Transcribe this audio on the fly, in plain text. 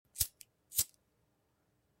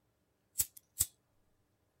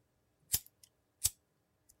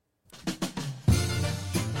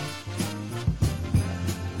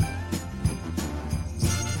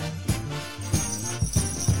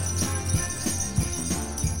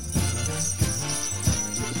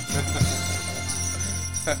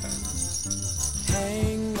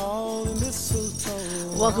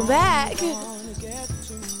Welcome back.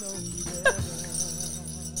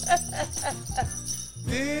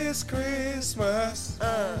 This Christmas,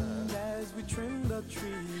 as we trim the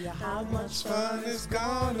tree, how much fun it's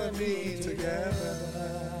gonna be together.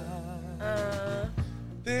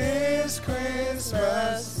 This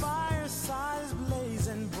Christmas, fireside is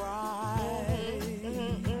blazing bright.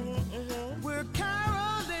 We're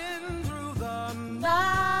caroling through the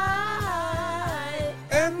night,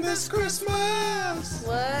 and this Christmas,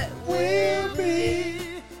 What will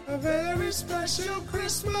be a very special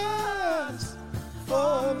Christmas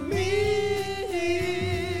for me.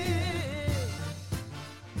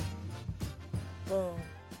 Boom.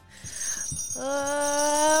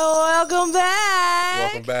 Welcome back.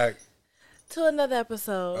 Welcome back, to another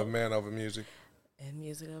episode of Man Over Music. And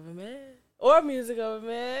Music Over Man. Or Music Over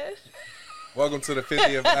Man. Welcome to the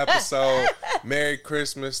 50th episode. Merry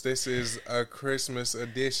Christmas. This is a Christmas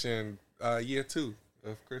edition, year 2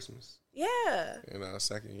 of Christmas. Yeah. You know,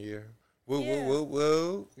 second year. Woo, Yeah. woo, woo,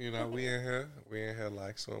 woo. You know, we in here. We in here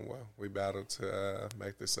like swim well. We battled to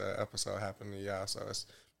make this episode happen to y'all. So it's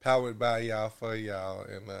powered by y'all, for y'all,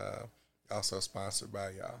 and also sponsored by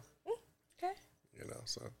y'all. Okay. You know,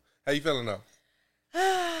 so how you feeling though?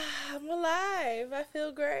 I'm alive. I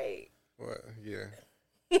feel great. What? Yeah.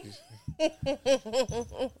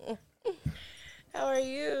 How are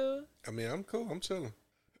you? I mean, I'm cool. I'm chilling.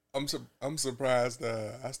 I'm surprised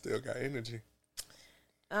I still got energy.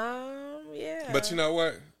 Yeah. But you know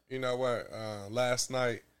what? Last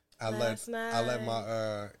night I let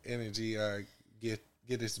my energy get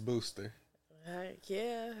its booster. I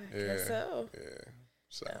guess so. Yeah.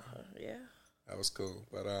 So Yeah. that was cool.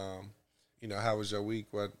 But how was your week?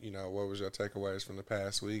 What was your takeaways from the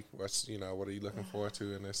past week? What are you looking forward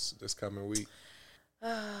to in this coming week?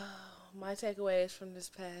 My takeaways from this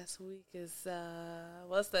past week is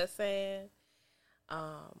what's that saying?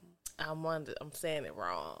 I'm saying it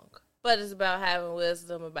wrong, but it's about having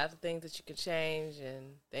wisdom about the things that you can change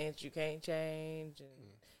and things you can't change, and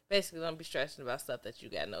basically don't be stressing about stuff that you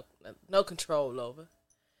got no control over.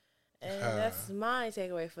 And that's my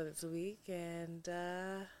takeaway for this week. And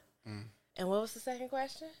what was the second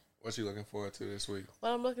question? What you looking forward to this week? What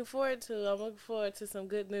I'm looking forward to some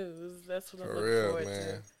good news. That's what I'm For looking real, forward man.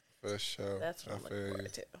 to. For sure. That's what I'm looking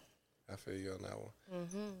forward to. I feel you on that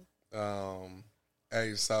one.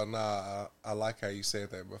 Hey, so I like how you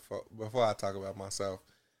said that before I talk about myself.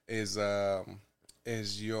 Is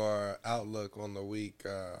your outlook on the week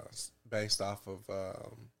based off of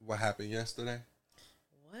what happened yesterday?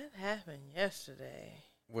 What happened yesterday?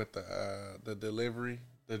 With the delivery,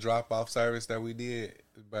 the drop off service that we did,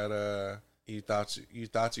 but you thought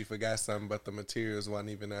you forgot something, but the materials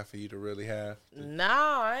wasn't even there for you to really have. No,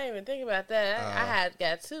 I didn't even think about that. I had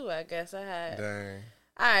got 2. I guess I had. Dang.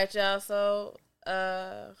 All right, y'all. So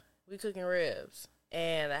we cooking ribs,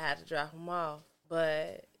 and I had to drop them off.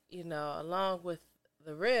 But along with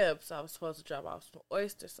the ribs, I was supposed to drop off some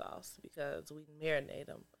oyster sauce because we marinate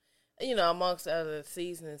them. Amongst other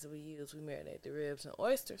seasonings we use, we marinate the ribs in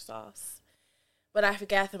oyster sauce. But I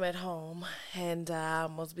forgot them at home, and I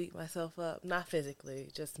almost beat myself up, not physically,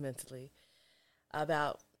 just mentally,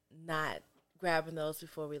 about not grabbing those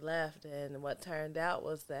before we left. And what turned out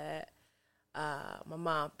was that my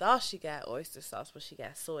mom thought she got oyster sauce, but she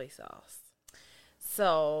got soy sauce.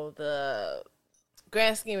 So the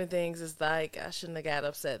grand scheme of things is like I shouldn't have got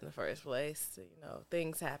upset in the first place.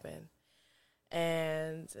 Things happen.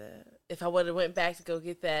 And if I would have went back to go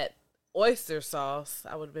get that oyster sauce,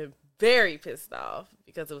 I would have been very pissed off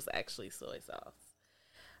because it was actually soy sauce.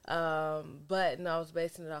 But no, I was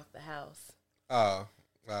basing it off the house. Oh,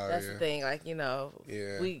 that's yeah. the thing. Like,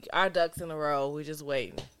 Yeah. our ducks in a row. We just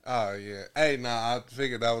waiting. Oh yeah. Hey, I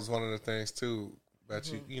figured that was one of the things too. But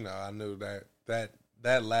I knew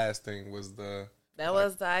that last thing was the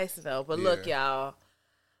was the icing though. But yeah. look, y'all,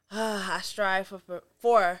 I strive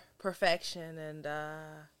for perfection, and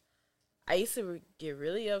I used to get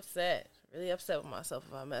really upset with myself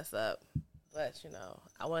if I mess up. But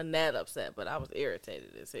I wasn't that upset, but I was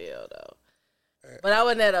irritated as hell though. But I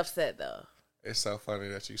wasn't that upset though. It's so funny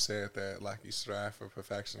that you said that, like you strive for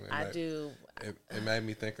perfection. I do. It made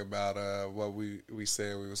me think about what we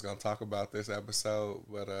said we was gonna talk about this episode,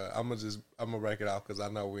 but I'm gonna break it off because I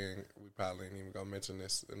know we probably ain't even gonna mention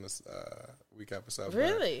this in this week episode.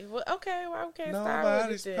 Really? Well, okay. Well, okay.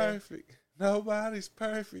 Nobody's perfect. Nobody's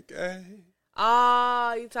perfect. Eh?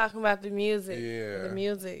 Oh, you talking about the music? Yeah, the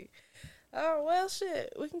music. Oh, well,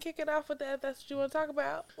 shit. We can kick it off with that if that's what you want to talk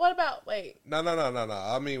about. What about, wait. No.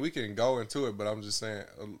 I mean, we can go into it, but I'm just saying,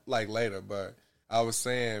 like, later. But I was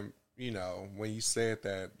saying, you know, when you said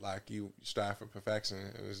that, like, you strive for perfection,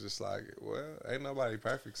 it was just like, well, ain't nobody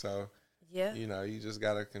perfect, so Yeah. you know, you just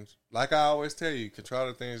gotta, like I always tell you, control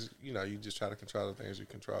the things. You know, you just try to control the things you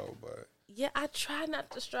control. But Yeah, I try not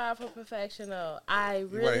to strive for perfection though. I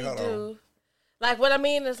Wait, really hold do. on. Like what I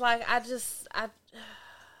mean is like I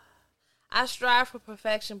strive for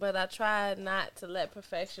perfection, but I try not to let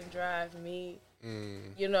perfection drive me.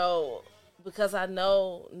 You know, because I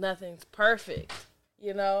know nothing's perfect.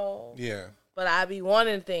 You know. yeah, But I be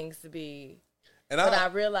wanting things to be. and But I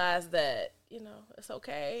realize that it's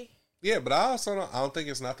okay. yeah, but I also don't, I don't think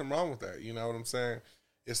it's nothing wrong with that. You know what I'm saying?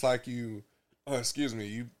 It's like you, oh, excuse me,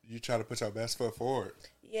 you try to put your best foot forward.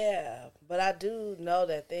 Yeah, but I do know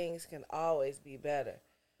that things can always be better.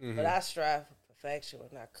 But I strive for perfection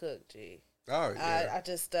when I cook, G. Oh yeah, I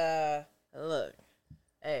just look,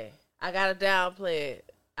 hey, I gotta downplay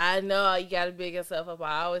it. I know you gotta big yourself up.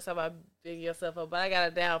 I always talk about big yourself up, but I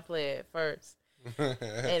gotta downplay it first, and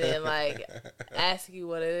then like ask you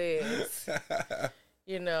what it is.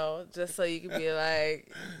 You know, just so you can be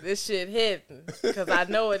like, this shit hitting, because I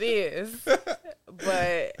know it is,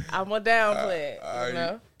 but I'm gonna downplay it. You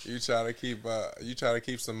know, you try to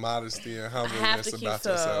keep some modesty and I have humbleness to keep about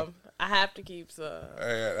some. yourself. I have to keep some.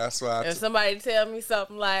 Yeah, that's why. If somebody tell me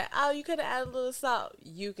something like, "Oh, you could add a little salt,"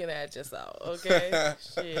 you can add your salt. Okay,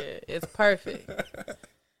 shit, it's perfect.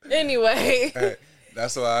 Anyway, Hey,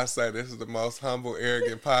 that's why I say this is the most humble,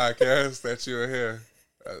 arrogant podcast that you'll hear.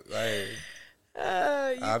 Hey,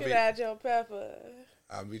 you can add your pepper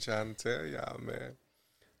I'll be trying to tell y'all, man.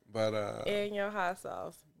 But and your hot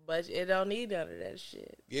sauce, but it don't need none of that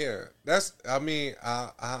shit. yeah, I mean, I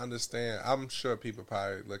understand. I'm sure people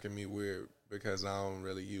probably look at me weird because I don't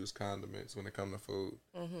really use condiments when it comes to food.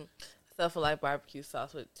 Stuff like barbecue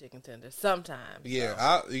sauce with chicken tenders sometimes.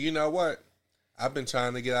 Yeah, you know what? I've been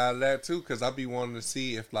trying to get out of that too because I be wanting to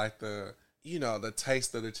see if like the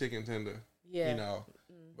taste of the chicken tender. Yeah. You know,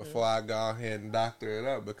 before I go ahead and doctor it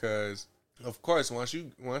up because of course once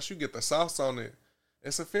you get the sauce on it,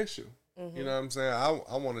 it's official. You know what I'm saying?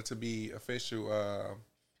 I want it to be official.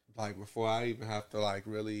 Like before I even have to like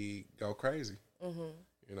really go crazy.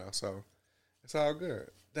 You know, so it's all good.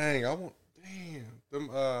 Damn.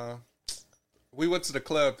 We went to the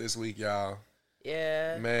club this week, y'all.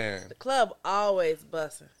 Yeah. Man. The club always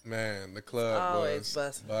busting. Man, the club Always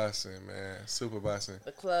was busting, man. Super busting.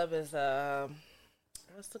 The club is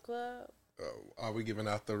what's the club? Are we giving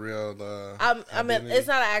out the real I mean, identity? it's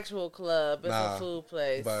not an actual club. It's Nah, a food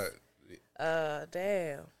place. But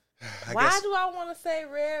damn. I Why guess, do I want to say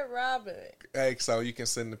Red Robin? hey, so you can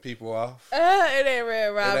send the people off. It ain't Red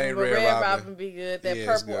Robin, ain't but Red Red Robin. Robin be good. That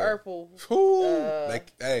Yeah, it's purple, good. Whew.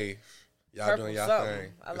 Hey, y'all purple doing y'all something.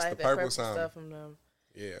 thing. I It's like the that purple purple something. stuff from them.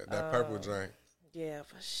 Yeah, that purple drink. Yeah,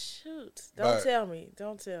 but shoot, But- don't tell me.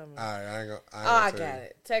 Don't tell me. All right, I ain't gonna I tell got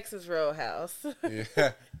it. Texas Roadhouse. you.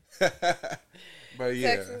 Yeah. But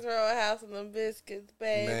yeah, Texas Roadhouse and them biscuits,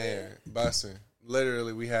 baby. man, busting.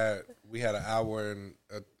 Literally, we had an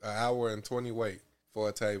hour and 20 wait for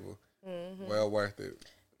a table. Well worth it.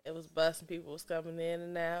 It was busting. People was coming in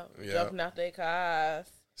and out, Yep. jumping out their cars,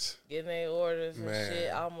 getting their orders and Man.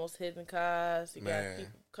 shit, almost hitting cars. You Man. got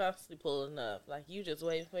people constantly pulling up. Like, you just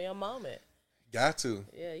waiting for your moment. Got to.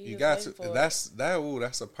 Yeah, You just got waiting to. for it.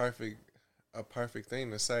 That's a perfect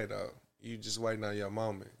thing to say though. You just waiting on your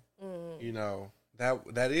moment. You know,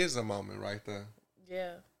 that is a moment right there.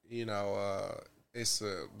 Yeah. You know, it's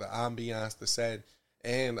the ambiance, the set,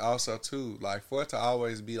 and also too, like for it to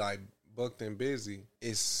always be like booked and busy.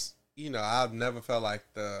 It's, you know, I've never felt like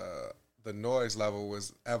the noise level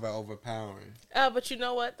was ever overpowering. But you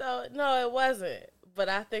know what though? No, it wasn't. But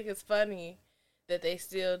I think it's funny that they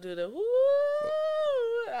still do the woo.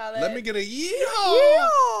 All that. Let me get a Yeah.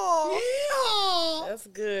 yeehaw. Yeehaw. That's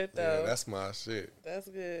good though. Yeah, that's my shit. That's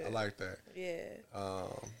good. I like that. Yeah.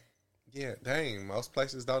 Yeah, dang, most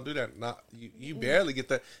places don't do that. Not you barely get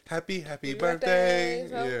the happy Happy birthday.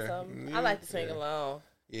 something, Yeah. something. I like to sing along.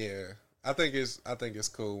 Yeah. I think it's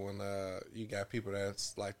cool when you got people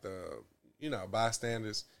that's like the, you know,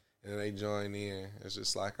 bystanders and they join in. It's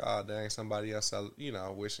just like, oh dang, somebody else, you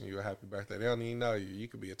know, wishing you a happy birthday. They don't even know you. You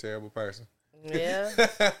could be a terrible person. Yeah.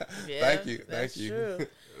 Thank you. That's true.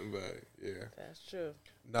 But yeah. That's true.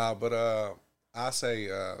 Nah, but I say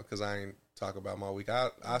because I ain't talk about my week.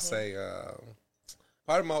 I say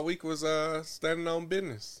part of my week was standing on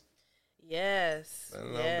business. Yes.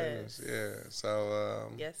 Standing on business. Yeah.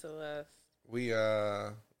 So yes, it was.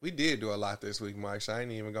 we did do a lot this week, Mike. So I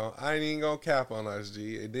ain't even gonna cap on us,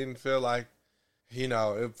 G. It didn't feel like, you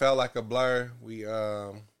know, it felt like a blur. We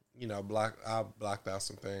you know, I blocked out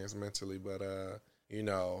some things mentally, but you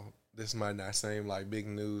know, this might not seem like big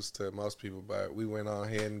news to most people, but we went on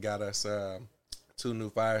ahead and got us 2 new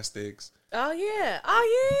Fire Sticks. Oh yeah.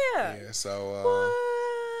 Yeah, so What?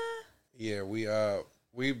 yeah,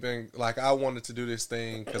 we've been like, I wanted to do this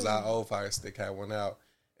thing because our old Fire Stick had one out,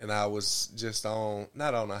 and I was just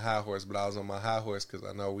not on a high horse, but I was on my high horse because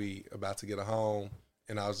I know we about to get a home,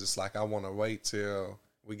 and I was just like, I want to wait till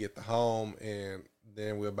we get the home, and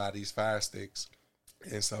then we'll buy these Fire Sticks.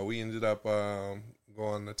 And so we ended up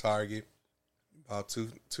going to Target, bought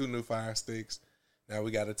two new Fire Sticks. Now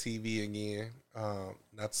we got a TV again.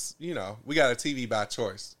 That's, we got a TV by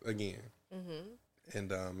choice again. Mm-hmm.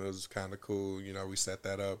 And it was kind of cool. We set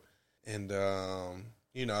that up. And,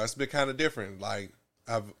 it's been kind of different. Like,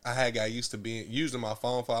 I had got used to using my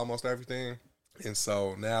phone for almost everything. And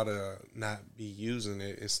so now to not be using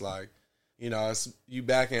it, it's like, it's you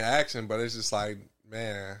back in action, but it's just like,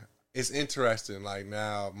 man, it's interesting. Like,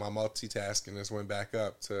 now my multitasking just went back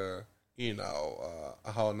up to,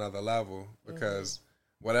 a whole nother level, because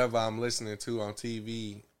whatever I'm listening to on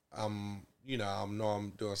TV, I know I'm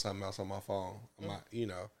doing something else on my phone.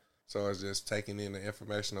 So it's just taking in the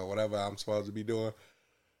information or whatever I'm supposed to be doing.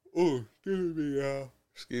 Ooh,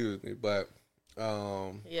 excuse me. But,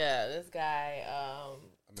 yeah, this guy,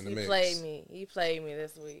 he played me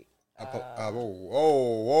this week. Talk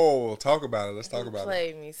about it. Let's talk about it.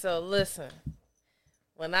 Played me. So listen,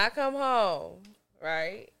 when I come home,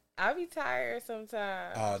 right, I be tired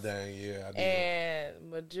sometimes. Oh dang, yeah. I do. And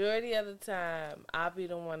majority of the time, I be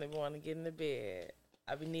the one that want to get in the bed.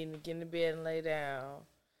 I be needing to get in the bed and lay down.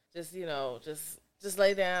 Just just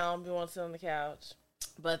lay down. Be want to sit on the couch.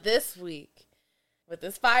 But this week, with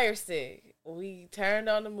this Fire Stick, we turned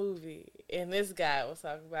on the movie, and this guy was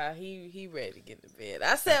talking about he ready to get in bed.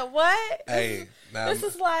 I said, what? Hey, this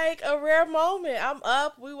is like a rare moment. I'm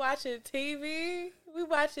up. We watching TV.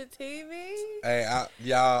 Hey,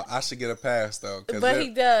 I should get a pass, though. But he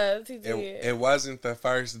does. He did. It wasn't the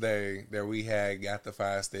first day that we had got the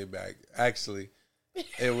Fire Stick back. Actually,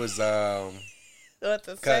 it was... What,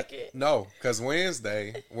 the second? No, because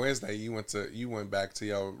Wednesday you went back to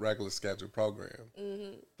your regular scheduled program.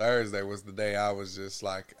 Mm-hmm. Thursday was the day I was just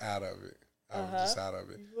like out of it. I was just out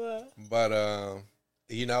of it. But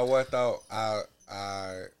you know what though?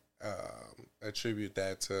 I attribute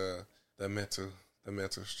that to the mental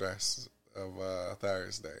stress of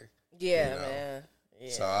Thursday. Yeah, man.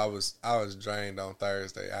 Yeah. So I was drained on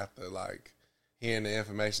Thursday after like hearing the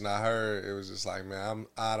information I heard. It was just like, man,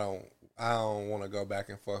 I don't want to go back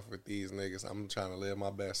and forth with these niggas. I'm trying to live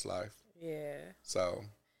my best life. Yeah. So,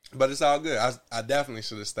 but it's all good. I definitely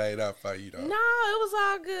should have stayed up for you, though. No, it was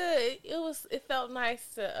all good. It felt nice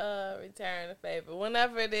to return the favor.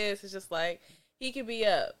 Whenever it is, it's just like, he could be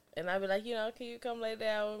up. And I'd be like, can you come lay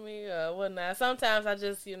down with me or whatnot? Sometimes I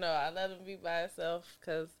just, I let him be by himself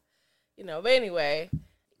because, but anyway,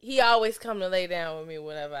 he always come to lay down with me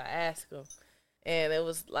whenever I ask him. And it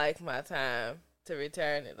was like my time to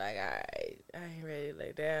return it. Like, I ain't ready to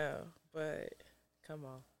lay down, but come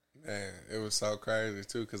on. Man, it was so crazy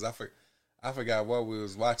too, because I forgot what we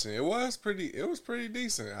was watching. It was pretty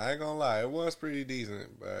decent. I ain't gonna lie, it was pretty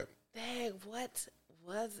decent. But dang, what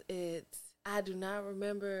was it? I do not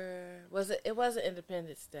remember. It wasn't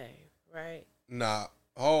Independence Day, right? Nah.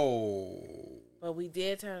 Oh. But we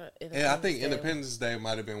did turn. And I think Independence Day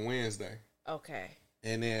might have been Wednesday. Okay.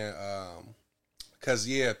 And then, cause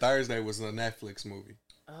Thursday was a Netflix movie.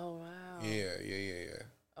 Oh wow. Yeah.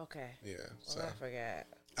 Okay. Yeah. Well, I forgot.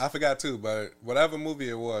 I forgot too, but whatever movie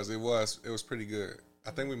it was pretty good.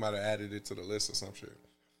 I think we might have added it to the list or some shit.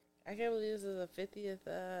 I can't believe this is a 50th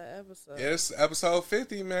episode. Yeah, it's episode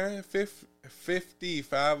 50, man. 50.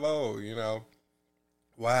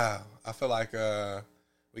 Wow. I feel like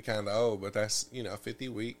we kind of old, but that's 50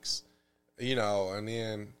 weeks. And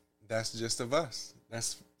then that's just of us.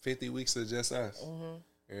 That's 50 weeks of just us.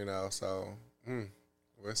 Mm-hmm. So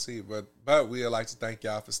we'll see. But we'd like to thank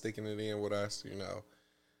y'all for sticking it in with us.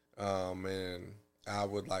 And I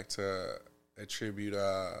would like to attribute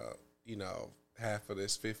half of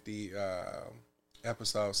this 50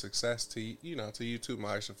 episode success to you too,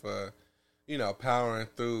 Maisha, for powering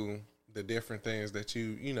through the different things that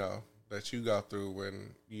you go through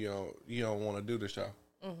when you don't want to do the show.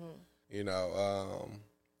 Mm-hmm.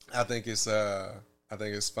 I think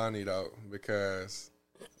it's funny though, because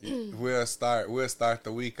we'll start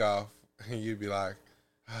the week off and you'd be like,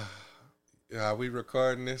 are we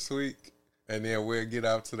recording this week? And then we'll get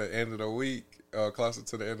up to the end of the week, closer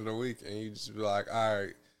to the end of the week, and you just be like, all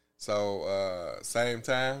right, so same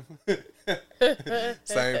time?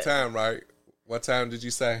 Same time, right? What time did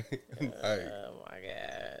you say? Oh, my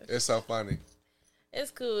gosh. It's so funny.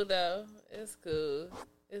 It's cool, though. It's cool.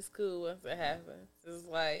 It's cool once it happens. It's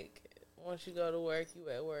like once you go to work, you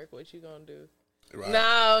at work. What you gonna do? Right.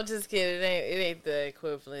 No, just kidding. It ain't the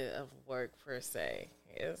equivalent of work per se.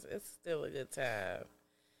 It's still a good time.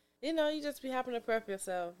 You know, you just be happy to prep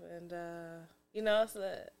yourself, and you know, it's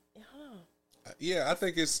a, I don't know. Yeah, I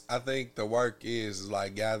think the work is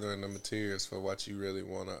like gathering the materials for what you really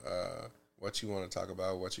wanna talk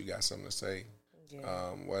about, what you got something to say.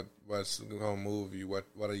 Yeah. What's gonna move you?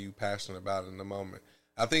 What are you passionate about in the moment?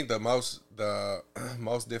 I think the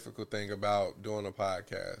most difficult thing about doing a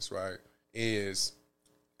podcast, right, is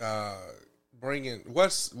bringing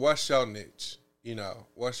what's your niche. You know,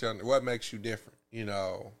 what makes you different. You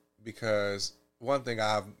know, because one thing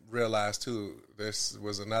I've realized too, this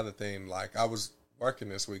was another thing. Like I was working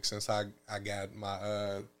this week since I got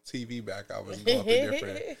my TV back. I was going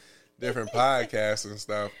through different podcasts and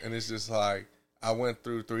stuff, and it's just like I went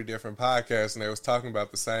through 3 different podcasts and they was talking about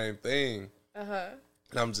the same thing.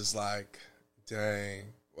 And I'm just like, dang.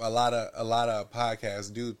 Well, a lot of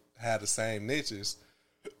podcasts do have the same niches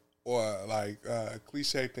or like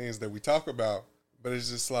cliche things that we talk about, but it's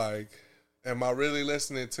just like, am I really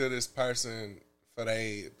listening to this person for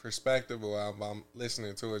their perspective, or am I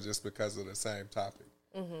listening to it just because of the same topic?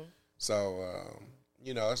 Mm-hmm. So,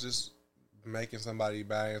 you know, it's just making somebody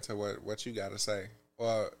buy into what you got to say,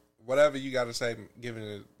 or whatever you got to say, giving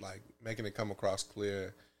it, like, making it come across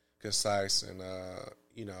clear, concise, and,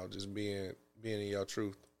 you know, just being in your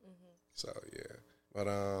truth. Mm-hmm. So, yeah. But,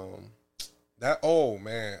 oh,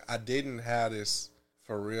 man, I didn't have this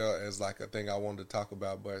for real as, like, a thing I wanted to talk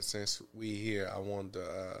about, but since we here, I wanted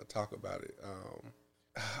to talk about it.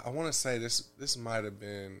 I want to say this might have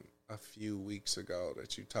been a few weeks ago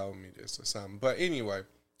that you told me this or something. But anyway,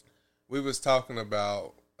 we was talking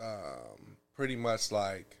about pretty much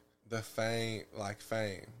like the fame,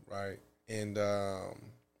 right? And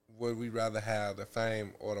would we rather have the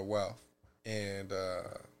fame or the wealth? And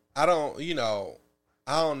I don't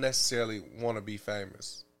necessarily want to be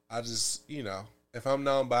famous. I just, you know, if I'm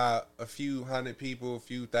known by a few hundred people, a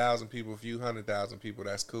few thousand people, a few 100,000 people,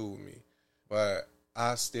 that's cool with me. But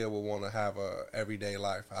I still would want to have a everyday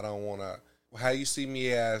life. I don't want to, how you see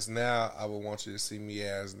me as now, I would want you to see me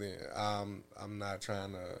as then. I'm not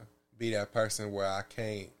trying to be that person where I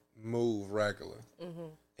can't move regular. Mm-hmm.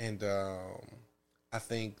 And I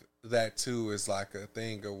think that too is like a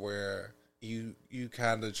thing of where you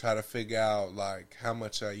kind of try to figure out like how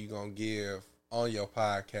much are you gonna give on your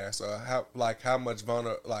podcast, or how much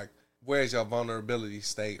where's your vulnerability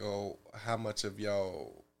state, or how much of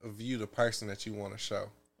you the person that you want to show.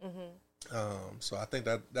 Mm-hmm. So I think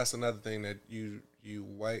that's another thing that you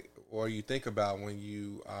wait or you think about when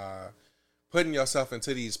you are putting yourself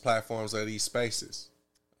into these platforms or these spaces.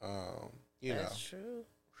 That's true.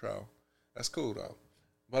 So that's cool though.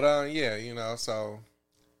 But yeah, you know, so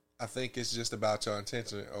I think it's just about your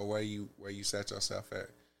intention or where you set yourself at.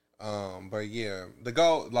 But yeah, the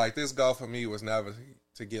goal, like this goal for me was never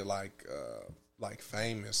to get like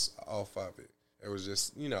famous off of it. It was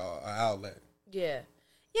just, you know, an outlet. Yeah,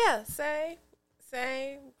 same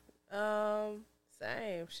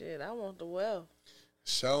shit. I want the wealth.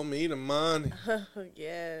 Show me the money.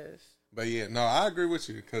 Yes. But yeah, no, I agree with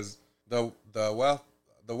you because the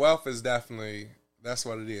wealth is definitely, that's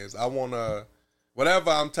what it is. I want to, whatever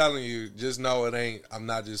I'm telling you, just know it ain't, I'm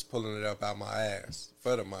not just pulling it up out my ass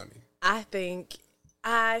for the money. I think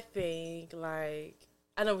like,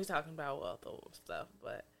 I know we're talking about wealth or stuff,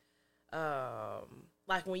 but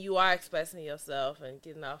like when you are expressing yourself and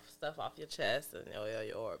getting stuff off your chest and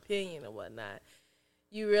your opinion and whatnot,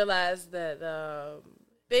 you realize that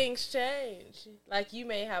things change. Like you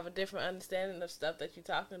may have a different understanding of stuff that you're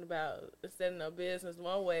talking about, setting up business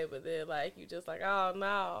one way, but then like you just like, oh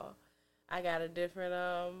no, I got a different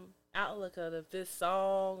outlook of this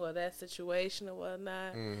song or that situation or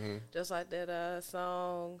whatnot. Mm-hmm. Just like that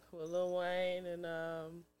song with Lil Wayne and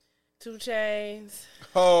 2 Chainz.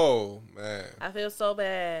 Oh man, I feel so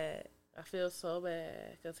bad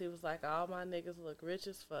because he was like, all my niggas look rich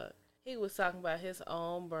as fuck. He was talking about his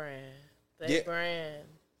own brand, brand.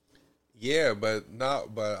 Yeah, but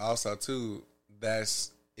also too,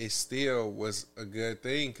 it still was a good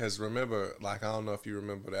thing because remember, like I don't know if you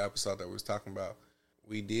remember the episode that we was talking about.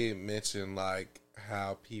 We did mention like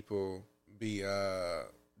how people be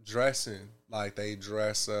dressing like they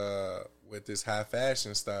dress with this high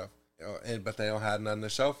fashion stuff, but they don't have nothing to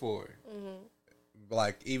show for it. Mm-hmm.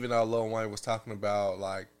 Like even though Lil Wayne was talking about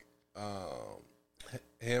like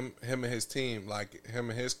him and his team, like him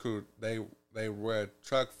and his crew, they wear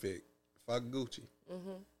truck fit, fuck Gucci.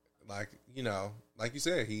 Mm-hmm. Like, you know, like you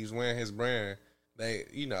said, he's wearing his brand. They,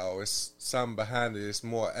 you know, it's something behind it. It's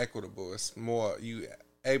more equitable. It's more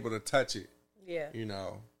able to touch it. Yeah. You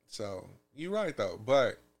know, so you're right though.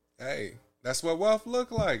 But hey, that's what wealth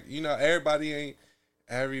look like. You know, everybody ain't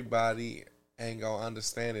gonna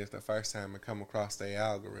understand it the first time it come across their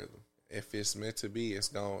algorithm. If it's meant to be, it's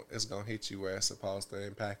gonna hit you where it's supposed to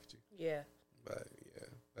impact you. Yeah. But yeah,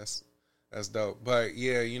 that's dope. But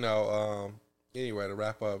yeah, you know, anyway, to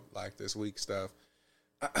wrap up like this week stuff,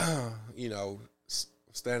 you know,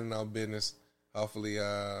 standing on business. Hopefully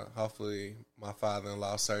my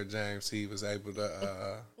father-in-law, Sir James, he was able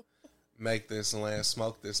to make this lamb,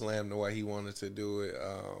 smoke this lamb the way he wanted to do it.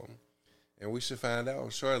 And we should find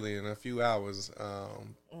out shortly in a few hours.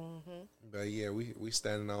 But yeah, we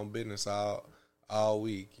standing on business all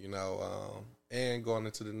week, you know, and going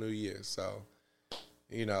into the new year. So,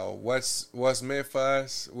 you know, what's meant for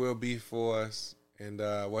us will be for us, and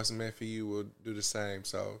what's meant for you will do the same.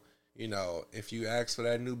 So, you know, if you ask for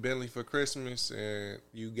that new Bentley for Christmas and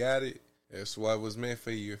you got it, it's what was meant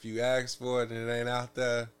for you. If you ask for it and it ain't out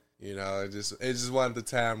there, you know, it just wasn't the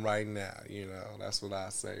time right now. You know, that's what I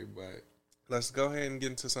say. But let's go ahead and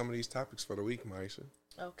get into some of these topics for the week, Maisha.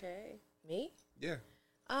 Okay. Me? Yeah.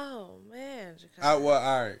 Oh, man. Well,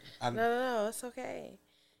 all right. No, it's okay.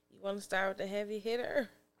 You want to start with the heavy hitter?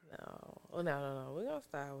 No. Oh, no. We're going to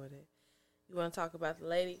start with it. You want to talk about the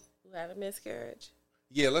lady who had a miscarriage?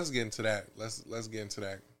 Yeah, let's get into that. Let's get into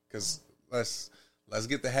that because let's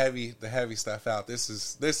get the heavy stuff out. This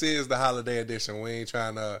is the holiday edition. We ain't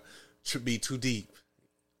trying to be too deep.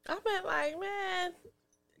 I meant like, man.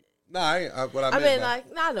 Nah, I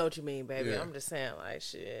know what you mean, baby. Yeah. I'm just saying, like,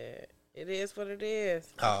 shit. It is what it is.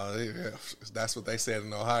 Oh, yeah. That's what they said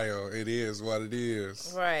in Ohio. It is what it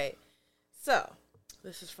is. Right. So,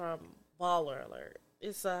 this is from Baller Alert.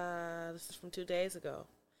 This is from 2 days ago.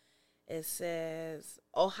 It says,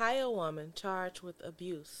 Ohio woman charged with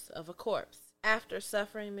abuse of a corpse after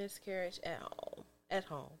suffering miscarriage at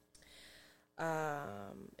home.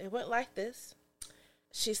 It went like this.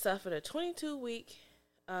 She suffered a 22-week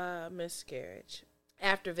miscarriage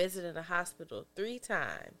after visiting the hospital 3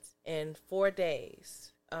 times in 4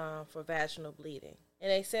 days for vaginal bleeding.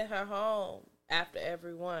 And they sent her home after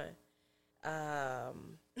every one.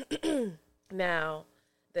 Now,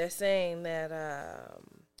 they're saying that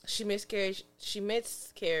she miscarried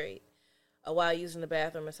while using the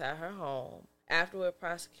bathroom inside her home. Afterward,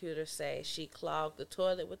 prosecutors say she clogged the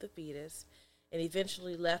toilet with the fetus and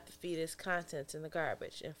eventually left the fetus contents in the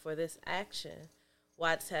garbage. And for this action,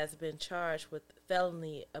 Watts has been charged with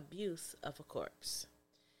felony abuse of a corpse.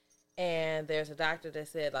 And there's a doctor that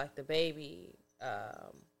said, like, the baby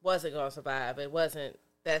wasn't going to survive.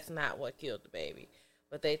 That's not what killed the baby.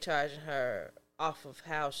 But they charging her off of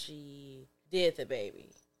how she did the baby.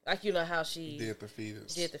 Like, you know, how she did the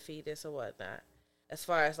fetus or whatnot. As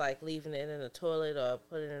far as, like, leaving it in the toilet or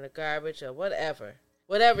putting it in the garbage or whatever.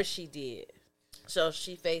 Whatever she did. So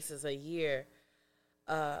she faces a year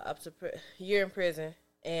year in prison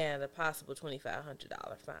and a possible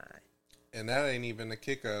 $2,500 fine. And that ain't even the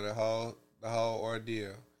kicker of the whole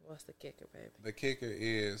ordeal. What's the kicker, baby? The kicker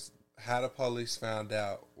is how the police found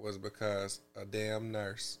out was because a damn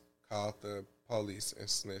nurse called the police and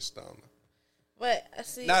snitched on her. But I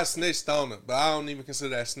see, not snitched on her, but I don't even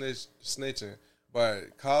consider that snitching.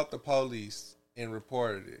 But called the police and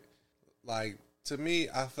reported it. Like, to me,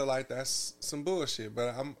 I feel like that's some bullshit.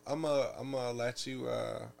 But I'm gonna let you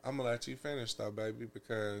finish though, baby,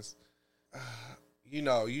 because you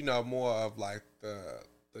know more of like the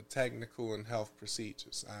technical and health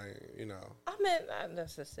procedures. I mean, not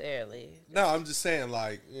necessarily. No, I'm just saying,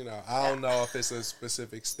 like, I don't know if it's a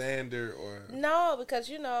specific standard or no, because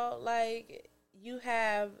like, you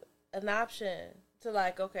have an option to,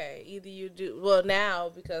 like, okay, either you do well now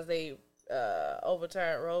because they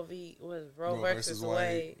overturned Roe versus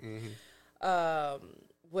Wade,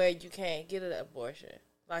 where you can't get an abortion,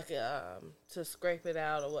 like to scrape it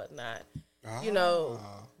out or whatnot.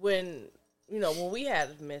 When we had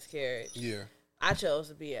a miscarriage, yeah, I chose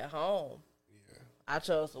to be at home. Yeah, I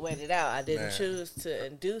chose to wait it out. I didn't choose to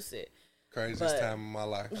induce it. Craziest time of my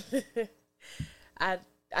life. I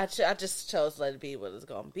just chose to let it be what it's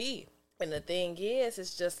gonna be. And the thing is,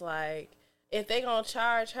 it's just like, if they gonna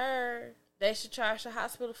charge her, they should charge the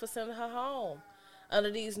hospital for sending her home.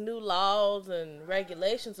 Under these new laws and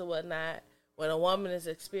regulations or whatnot, when a woman is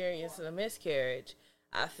experiencing a miscarriage,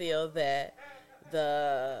 I feel that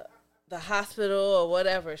the hospital or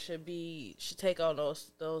whatever should take on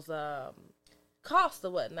those costs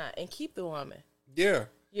or whatnot and keep the woman. Yeah.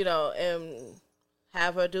 And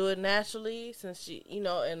have her do it naturally, since she, in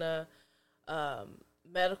a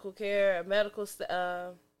medical care,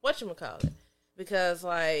 whatchamacallit. Because,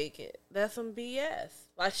 like, that's some BS.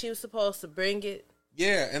 Like, she was supposed to bring it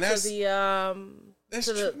Yeah, and that's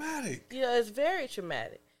traumatic. Yeah, it's very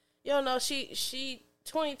traumatic. You don't know, she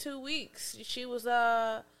 22 weeks. She was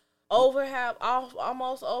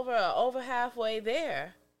almost over halfway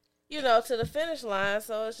there. You know, to the finish line.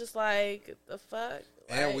 So it's just like the fuck.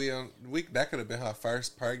 And we that could have been her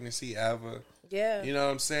first pregnancy ever. Yeah. You know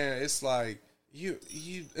what I'm saying? It's like you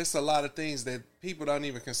it's a lot of things that people don't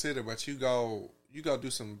even consider, but you go do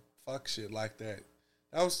some fuck shit like that.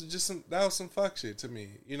 That was some fuck shit to me.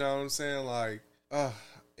 You know what I'm saying? Like,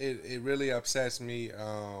 it really upsets me.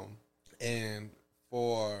 And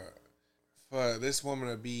for this woman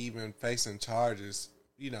to be even facing charges,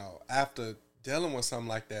 you know, after dealing with something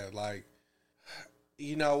like that, like,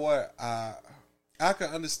 you know what? I could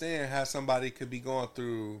understand how somebody could be going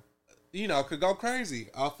through, you know, could go crazy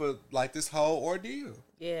off of like this whole ordeal.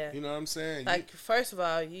 Yeah. You know what I'm saying? Like, first of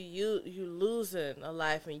all, you losing a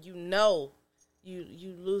life, and you know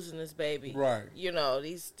you losing this baby. Right. You know,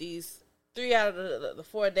 these 3 out of the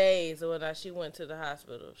 4 days or whatnot, she went to the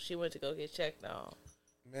hospital. She went to go get checked on.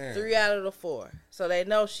 Man. 3 out of the 4. So they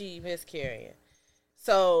know she miscarrying.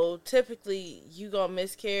 So typically you gonna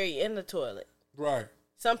miscarry in the toilet. Right.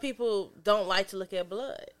 Some people don't like to look at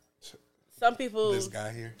blood. Some people, this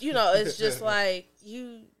guy here, you know, it's just like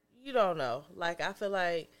you don't know. Like, I feel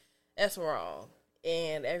like that's wrong,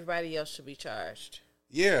 and everybody else should be charged.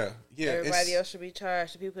 Yeah. Everybody else should be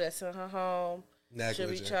charged. The people that sent her home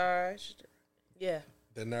negligent. should be charged. Yeah.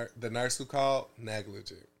 The nurse who called,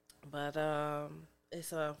 negligent. But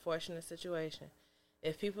it's an unfortunate situation.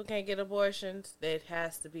 If people can't get abortions, there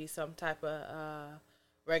has to be some type of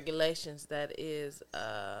regulations that is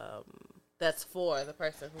that's for the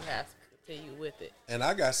person who has to continue with it. And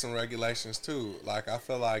I got some regulations too. Like, I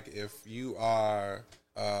feel like if you are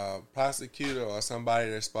a prosecutor or somebody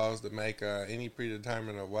that's supposed to make any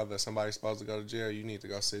predetermined of whether somebody's supposed to go to jail, you need to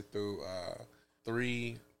go sit through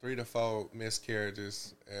 3 to 4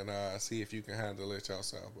 miscarriages and see if you can handle it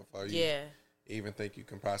yourself before you even think you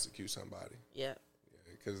can prosecute somebody. Yeah.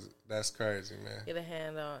 Because that's crazy, man. Get a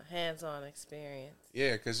hands-on experience.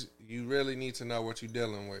 Yeah, because you really need to know what you're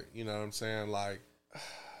dealing with. You know what I'm saying? Like,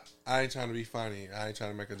 I ain't trying to be funny. I ain't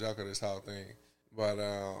trying to make a joke of this whole thing. But,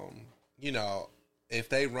 you know, if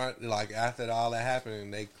they run, like, after all that happened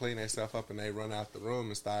and they clean themselves up and they run out the room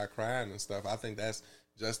and start crying and stuff, I think that's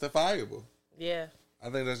justifiable. Yeah.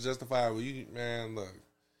 I think that's justifiable. Man, look.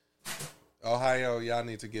 Ohio, y'all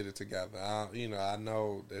need to get it together. I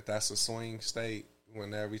know that that's a swing state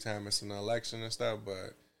when every time it's an election and stuff,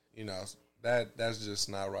 but, you know, that's just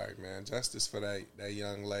not right, man. Justice for that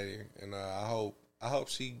young lady, and I hope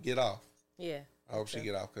she get off. Yeah. I hope she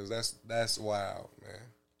get off, because that's wild, man.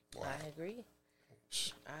 Wow. I agree.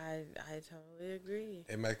 I totally agree.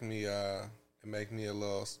 It make me a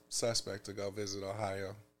little suspect to go visit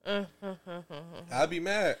Ohio. I'd be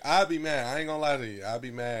mad. I ain't gonna lie to you. I'd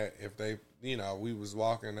be mad if they, you know, we was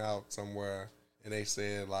walking out somewhere and they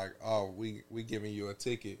said like, "Oh, we giving you a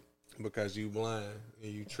ticket because you blind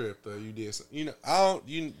and you tripped or you did something." You know,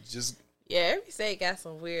 yeah, every state got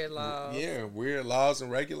some weird laws. Yeah, weird laws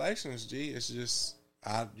and regulations. Gee, it's just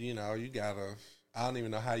you gotta. I don't even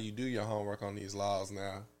know how you do your homework on these laws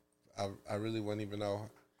now. I really wouldn't even know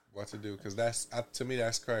what to do, because to me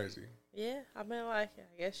that's crazy. Yeah, I mean, like, I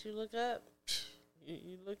guess you look up.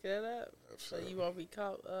 You look that up, so you won't be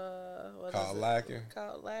caught. Caught lacking.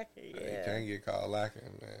 Caught lacking. Yeah, you can't get caught lacking,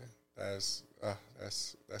 man. That's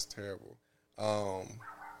terrible.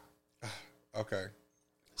 Okay,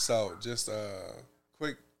 so just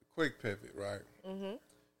quick pivot, right? Mhm.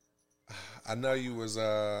 I know you was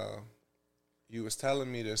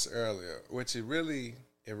telling me this earlier, which it really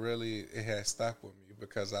has stuck with me,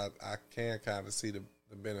 because I can kind of see the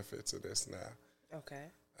benefits of this now.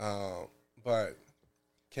 Okay. But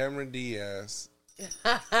Cameron Diaz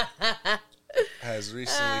has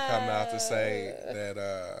recently come out to say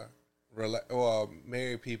that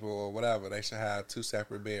married people or whatever, they should have 2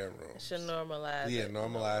 separate bedrooms. Should normalize. Yeah,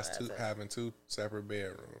 normalize having 2 separate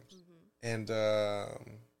bedrooms. Mm-hmm. And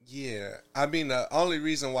yeah, I mean, the only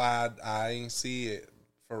reason why I ain't see it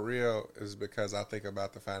for real is because I think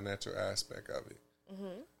about the financial aspect of it.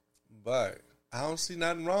 Mm-hmm. But I don't see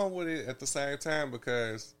nothing wrong with it at the same time,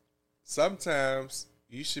 because sometimes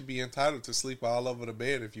you should be entitled to sleep all over the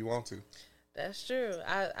bed if you want to. That's true.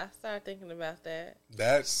 I started thinking about that.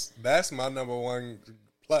 That's my number one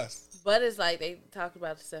plus. But it's like they talked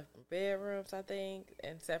about the separate bedrooms, I think,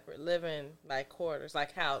 and separate living, like, quarters,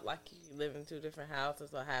 like how, like, you live in 2 different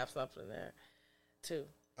houses or have something there too.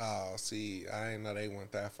 Oh, see, I didn't know they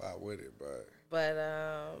went that far with it, but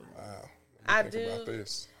wow, I do. About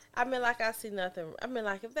this. I mean, like, I see nothing. I mean,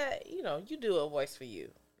 like, if that, you know, you do a voice for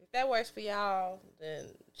you. If that works for y'all, then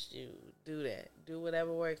you do that. Do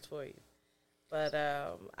whatever works for you. But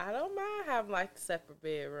I don't mind having like the separate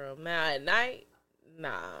bedroom. Now at night,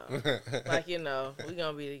 nah. Like, you know, we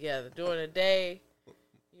gonna be together. During the day,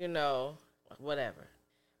 you know, whatever.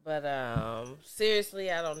 But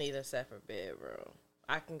seriously, I don't need a separate bedroom.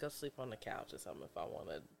 I can go sleep on the couch or something if I want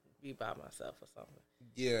to be by myself or something.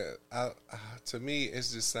 Yeah, to me,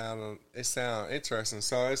 it's just sound interesting.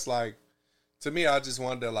 So it's like, to me, I just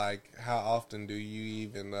wonder, like, how often do you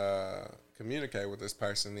even communicate with this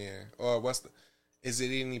person then? Or is it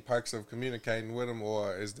any perks of communicating with them,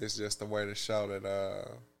 or is this just a way to show that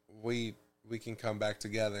we can come back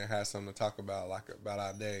together and have something to talk about, like about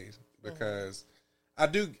our days? Because I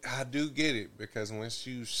do get it, because once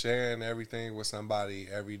you sharing everything with somebody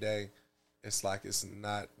every day, it's like it's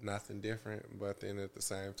not nothing different. But then at the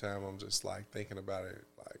same time, I'm just like thinking about it,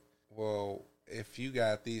 like, well, if you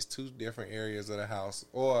got these two different areas of the house,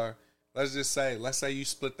 or let's say you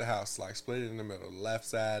split the house, like split it in the middle. The left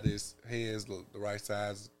side is his, the right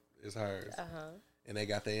side is hers, and they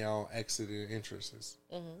got their own exit and entrances.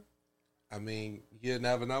 I mean, you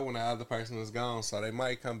never know when the other person is gone, so they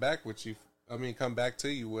might come back with you. I mean, come back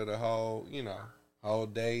to you with a whole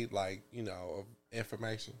day, like, of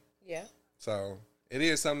information. Yeah. So it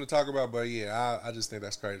is something to talk about, but yeah, I just think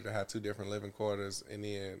that's crazy to have two different living quarters and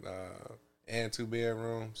then and two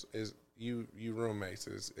bedrooms. Is you roommates?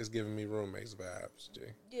 It's giving me roommates vibes, G.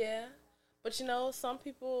 Yeah, but some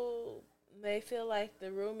people may feel like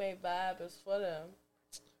the roommate vibe is for them.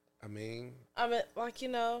 I mean, like,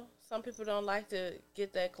 some people don't like to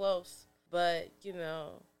get that close, but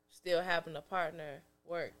still having a partner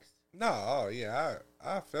works. No, oh yeah,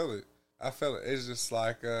 I feel it. It's just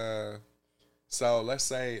like so let's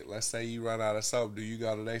say you run out of soap. Do you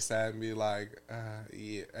go to their side and be like,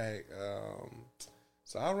 yeah, hey,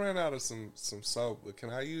 so I ran out of some soap, but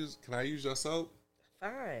can I use your soap?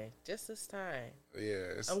 Fine, just this time.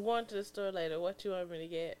 Yeah, I'm going to the store later. What you want me to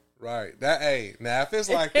get? Right. Now if it's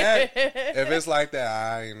like that,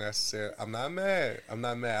 I ain't necessarily. I'm not mad.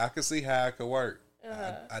 I can see how it could work.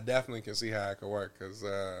 I definitely can see how it could work, because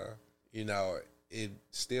it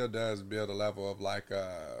still does build a level of like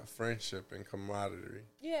friendship and camaraderie.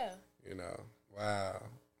 Yeah. Wow.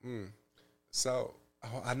 So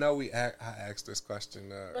I know I asked this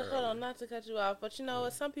question. But hold on, not to cut you off, but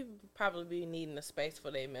some people probably be needing a space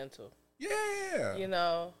for their mental. Yeah.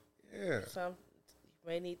 Yeah. Some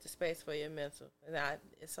may need the space for your mental, and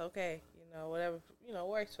it's okay. Whatever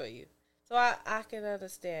works for you. So I can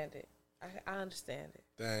understand it. I understand it.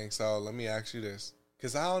 Dang. So let me ask you this,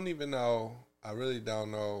 because I don't even know. I really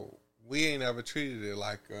don't know. We ain't ever treated it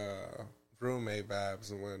like roommate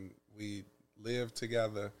vibes when we lived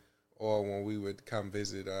together, or when we would come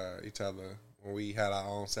visit each other when we had our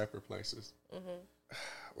own separate places.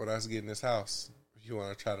 With us getting this house, you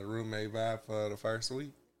want to try the roommate vibe for the first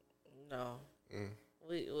week? No.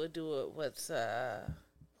 We'll do it.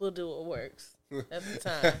 We'll do what works at the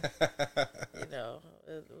time.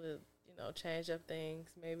 We'll change up things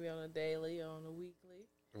maybe on a daily or on a weekly.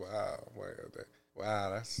 Wow,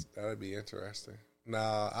 that'd be interesting. No,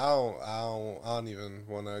 I don't even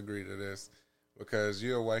want to agree to this, because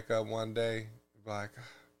you'll wake up one day like,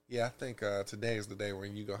 yeah, I think today is the day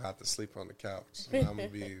when you gonna have to sleep on the couch. And I'm gonna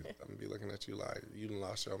be looking at you like you done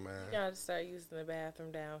lost your mind. You gotta start using the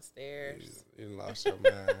bathroom downstairs. You done lost your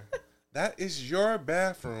mind. That is your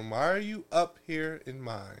bathroom. Why are you up here in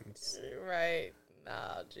mine? Right?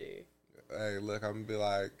 Nah, G. Hey, look, I'm gonna be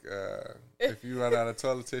like, if you run out of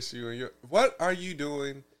toilet tissue and what are you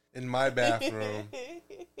doing in my bathroom?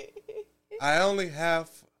 I only have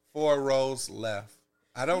 4 rows left.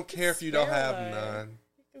 I don't care if you don't have none.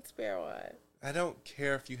 You can spare one. I don't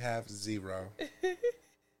care if you have 0.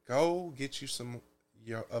 Go get you some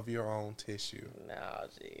of your own tissue. No,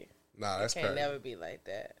 G. Nah, that's can't never be like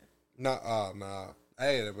that. Nah.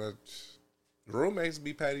 Hey, but roommates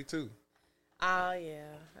be petty too. Oh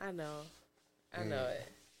yeah, I know it.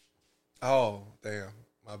 Oh damn,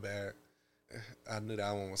 my bad. I knew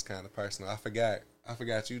that one was kind of personal. I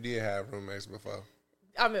forgot you did have roommates before.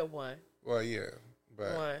 I meant one. Well, yeah,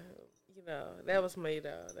 but one. That was me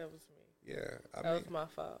though. That was me. Yeah, that was my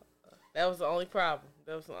fault. That was the only problem.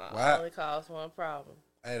 That was only caused one problem.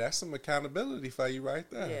 Hey, that's some accountability for you right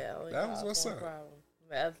there. Yeah, that was what's up. Problem.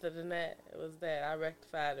 Other than that, it was that I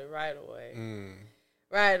rectified it right away.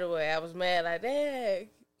 Right away, I was mad like, "Dang,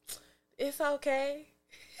 it's okay."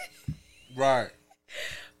 Right.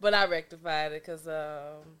 But I rectified it because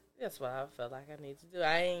that's what I felt like I need to do.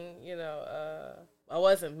 I ain't, I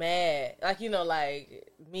wasn't mad, like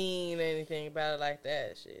mean or anything about it like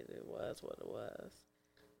that. Shit, it was what it was.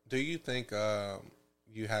 Do you think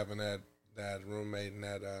you having that roommate in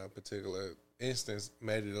that particular instance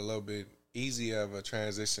made it a little bit easier of a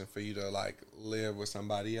transition for you to like live with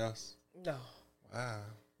somebody else? No. Wow.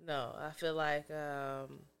 No, I feel like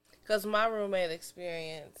because my roommate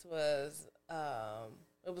experience was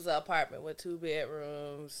it was an apartment with 2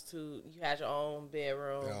 bedrooms. You had your own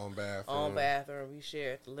bedroom, Your own bathroom. own bathroom. You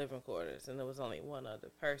shared the living quarters, and there was only one other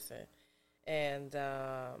person. And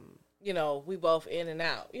you know, we both in and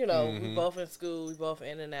out. You know, we both in school. We both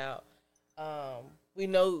in and out. We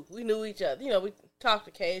knew each other. You know, we talked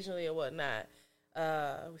occasionally or whatnot.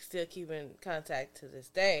 We still keep in contact to this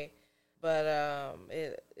day. But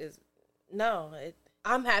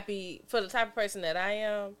I'm happy for the type of person that I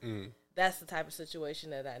am. That's the type of situation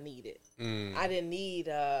that I needed. I didn't need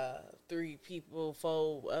 3 people,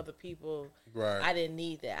 4 other people. Right. I didn't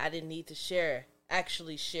need that. I didn't need to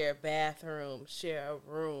actually share bathrooms, share a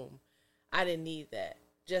room. I didn't need that.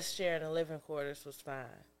 Just sharing the living quarters was fine.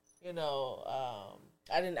 You know,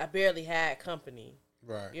 I barely had company.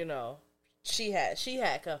 Right. You know, she had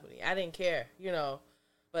company. I didn't care. You know,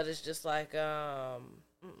 but it's just like it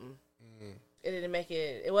didn't make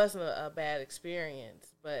it. It wasn't a bad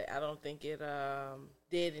experience, but I don't think it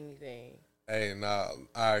did anything. Hey, nah.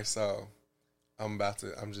 All right, so I'm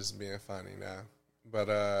just being funny now,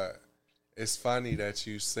 but it's funny that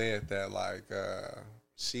you said that like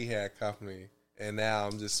she had company, and now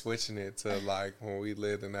I'm just switching it to like when we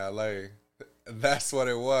lived in LA. That's what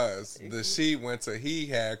it was. He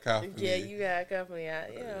had company. Yeah, you had company.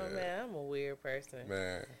 Man, I'm a weird person.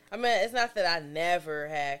 Man. I mean, it's not that I never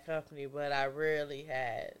had company, but I rarely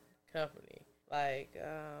had company. Like,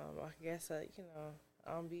 I guess, I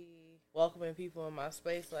don't be welcoming people in my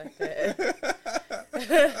space like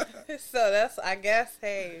that. So that's, I guess,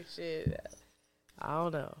 hey, shit. I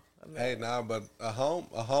don't know. Hey, but a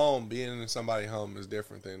home, being in somebody's home is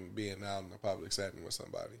different than being out in a public setting with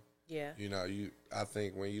somebody. Yeah. You know, I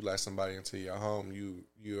think when you let somebody into your home,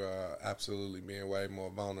 you are absolutely being way more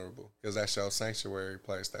vulnerable because that's your sanctuary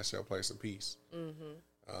place. That's your place of peace.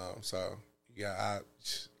 So yeah,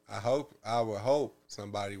 I would hope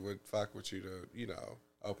somebody would fuck with you to,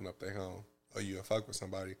 open up their home, or you would fuck with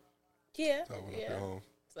somebody. Yeah. To open up their home.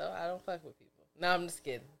 So I don't fuck with people. No, I'm just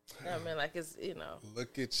kidding. No, I mean, like, it's,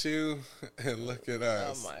 Look at you and look at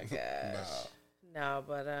us. Oh my gosh. No,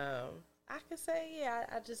 but I could say, yeah,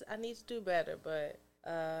 I need to do better, but,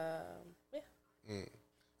 yeah.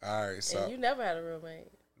 All right, so. And you never had a roommate.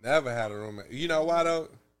 Never had a roommate. You know why, though?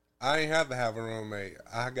 I ain't have to have a roommate.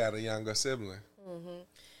 I got a younger sibling.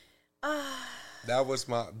 That was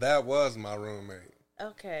my roommate.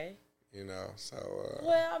 Okay. So.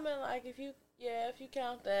 Well, I mean, like, if you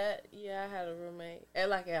count that, yeah, I had a roommate. At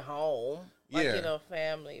home. Like,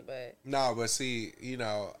 family, but. No, but see,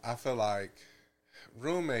 I feel like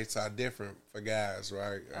roommates are different for guys,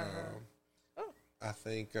 right? I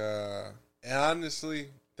think, and honestly,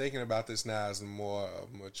 thinking about this now as a more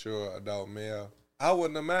mature adult male, I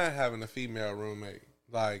wouldn't have mind having a female roommate.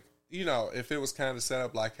 Like, if it was kind of set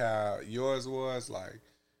up like how yours was, like,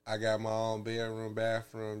 I got my own bedroom,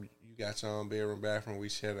 bathroom, you got your own bedroom, bathroom, we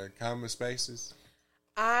share the common spaces.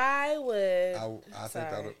 I would. I think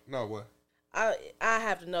that would, no, what? I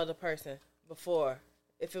have to know the person before.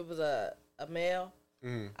 If it was a male,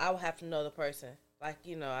 I would have to know the person. Like,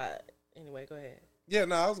 anyway, go ahead. Yeah,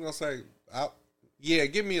 no, I was going to say,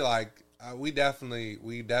 give me like, we definitely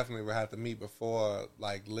would have to meet before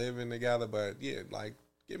like living together, but yeah, like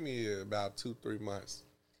give me about 2-3 months,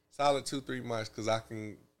 solid 2-3 months, because I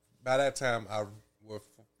can, by that time I will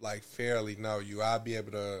like fairly know you. I'll be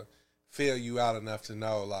able to feel you out enough to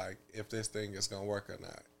know like if this thing is going to work or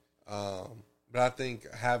not. But I think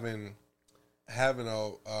having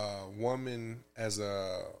a woman as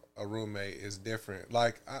a roommate is different.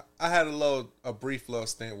 Like I had a brief little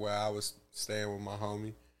stint where I was staying with my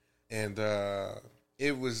homie, and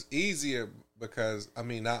it was easier because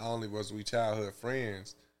not only was we childhood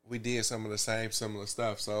friends, we did some of the same similar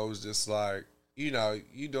stuff. So it was just like, you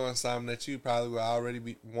doing something that you probably would already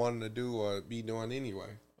be wanting to do or be doing anyway.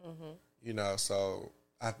 So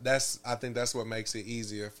I think that's what makes it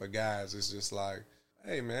easier for guys. It's just like,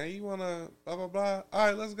 hey man, you wanna blah blah blah? All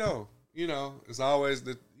right, let's go. It's always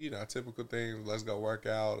the typical things. Let's go work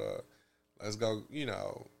out, or let's go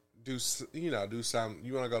do something.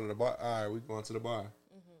 You wanna go to the bar? All right, we going to the bar.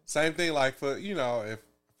 Same thing like for if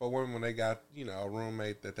for women when they got a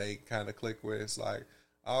roommate that they kind of click with. It's like,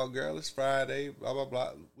 oh girl, it's Friday, blah blah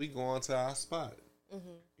blah. We going to our spot.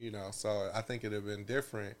 So I think it'd have been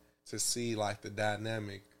different to see like the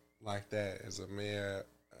dynamic like that as a man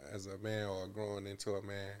or growing into a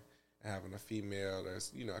man and having a female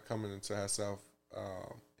that's coming into herself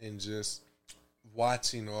and just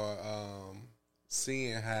watching or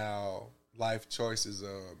seeing how life choices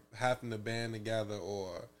of having to band together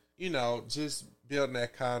or, just building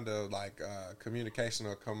that kind of like communication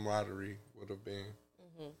or camaraderie would have been.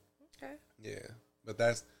 Mm-hmm. Okay. Yeah. But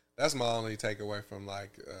that's my only takeaway from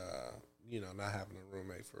like, not having a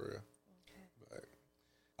roommate for real. Okay. But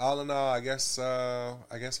all in all, I guess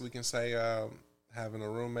we can say having a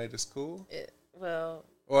roommate is cool.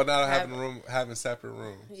 Or not having separate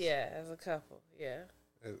rooms. Yeah, as a couple. Yeah.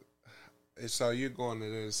 So you're going to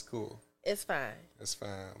this cool. It's fine. It's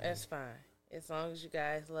fine. It's fine. As long as you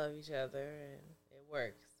guys love each other and it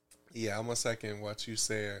works. Yeah, I'm gonna second what you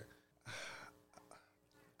said.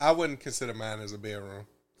 I wouldn't consider mine as a bedroom.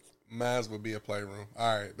 Mine would be a playroom.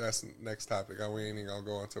 All right, that's the next topic. We ain't even gonna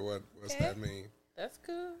go into what's that mean. That's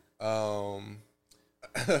cool.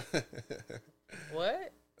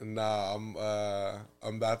 What? Nah, I'm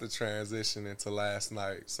about to transition into last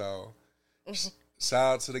night. So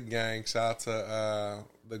shout out to the gang. Shout out to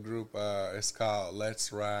the group. It's called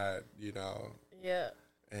Let's Ride. Yeah.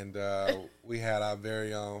 And we had our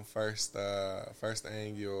very own first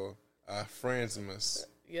annual Friendsmas.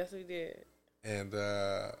 Yes, we did. And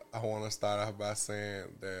I want to start off by saying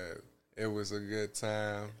that it was a good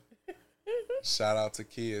time. Shout out to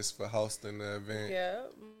Kids for hosting the event. Yeah.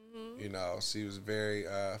 Mm-hmm. She was very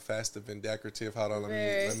festive and decorative. Hold on, let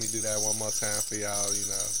me do that one more time for y'all.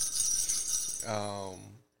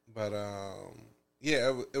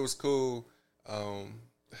 Yeah, it was cool.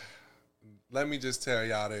 Let me just tell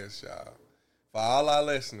y'all this, y'all. For all our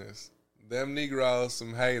listeners, them Negroes,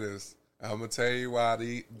 some haters. I'm going to tell you why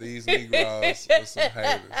these Negroes were some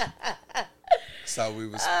haters. So we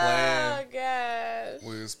was playing. Oh, gosh.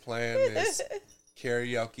 We was playing this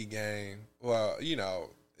karaoke game. Well,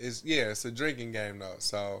 it's a drinking game, though.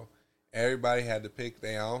 So everybody had to pick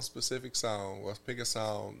their own specific song. Well, pick a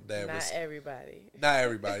song that not was... everybody. Not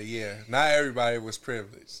everybody, yeah. Not everybody was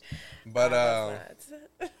privileged. But,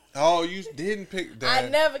 oh, you didn't pick that. I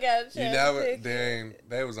never got a chance to pick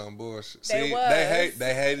they was on bullshit. They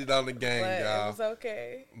hated on the game, but y'all. It was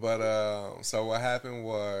okay. But so what happened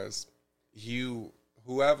was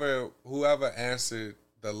whoever answered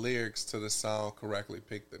the lyrics to the song correctly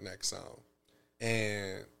picked the next song.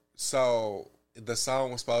 And so the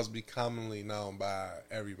song was supposed to be commonly known by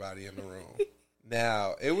everybody in the room.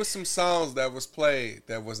 Now, it was some songs that was played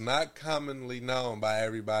that was not commonly known by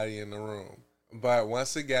everybody in the room. But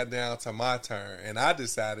once it got down to my turn and I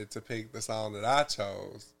decided to pick the song that I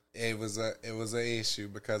chose, it was an issue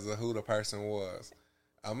because of who the person was.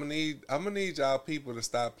 I'm gonna need y'all people to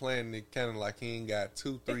stop playing Nick Cannon like he ain't got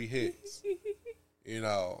 2-3 hits.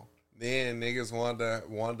 Then niggas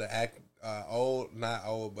wanted to act not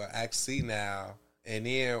old, but act senile. And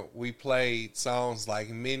then we played songs like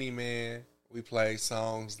Mini Man. We played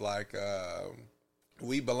songs like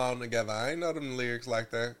We Belong Together. I ain't know them lyrics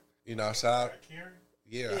like that. Shout out.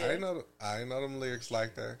 Yeah, I ain't know them lyrics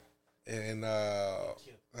like that. And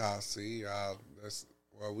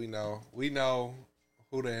we know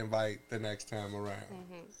who to invite the next time around.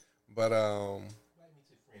 Mm-hmm. But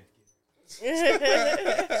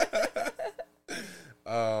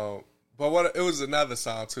it was another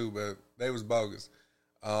song too, but they was bogus.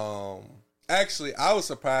 Actually, I was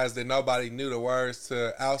surprised that nobody knew the words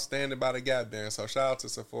to "Outstanding" by the Gap Band. So shout out to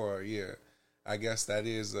Sephora. Yeah, I guess that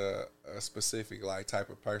is a specific like type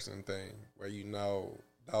of person thing where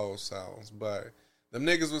those songs. But them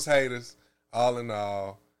niggas was haters. All in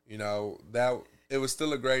all, that it was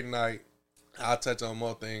still a great night. I'll touch on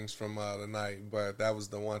more things from the night, but that was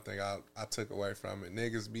the one thing I took away from it.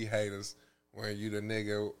 Niggas be haters when you the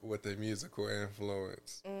nigga with the musical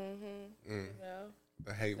influence. Mm-hmm. Mm.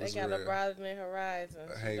 The hate was real. They got a broaden their horizons.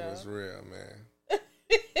 The hate was real, man.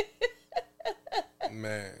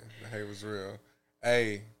 Man, the hate was real.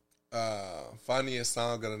 Hey, funniest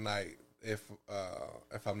song of the night, if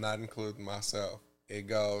I'm not including myself, it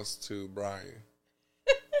goes to Brian.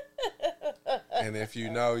 And if you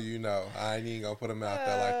know, you know. I ain't even gonna put him out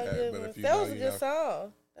there like that. But if you know, you know. That was a good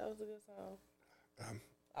song. That was a good song.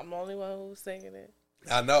 I'm the only one who was singing it.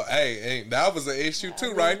 I know. Hey, that was an issue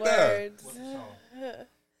too, right there. What's the song?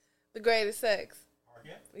 The Greatest Sex.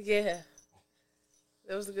 Yeah.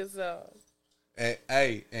 That was a good song. And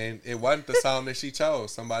it wasn't the song that she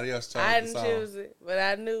chose. Somebody else chose the song. I didn't choose it, but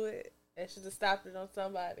I knew it. I should have stopped it on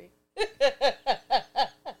somebody.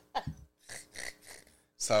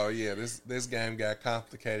 So yeah, this game got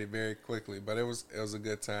complicated very quickly, but it was a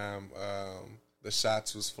good time. The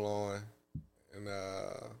shots was flowing, and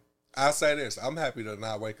I'll say this: I'm happy to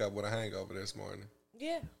not wake up with a hangover this morning.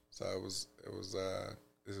 Yeah. So this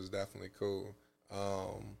was definitely cool.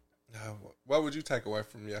 What would you take away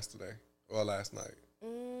from yesterday, or last night?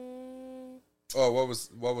 Mm, Or what was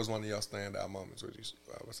one of your standout moments? Would you?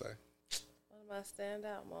 I would say. One of my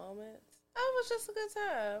standout moments. Oh, it was just a good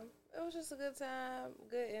time. It was just a good time.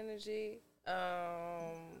 Good energy.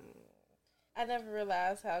 I never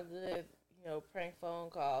realized how good prank phone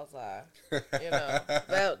calls are.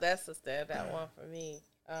 That's a standout one for me.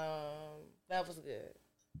 That was good.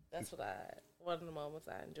 That's one of the moments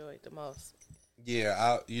I enjoyed the most.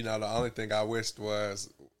 Yeah, the only thing I wished was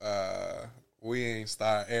everybody ain't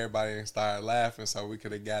started laughing, so we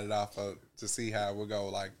could have got it off to see how it would go,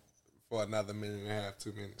 like, for another minute and a half,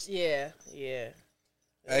 2 minutes. Yeah.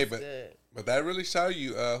 Hey, but that really show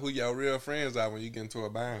you who your real friends are when you get into a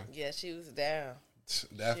bind. Yeah, she was down.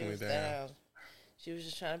 Definitely down. She was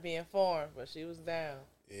just trying to be informed, but she was down.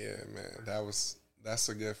 Yeah, man, that's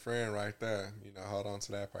a good friend right there. Hold on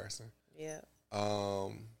to that person. Yeah.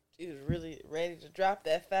 She was really ready to drop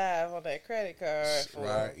that $5 on that credit card.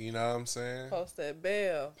 Right, you know what I'm saying? Post that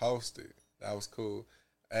bill. Post it. That was cool.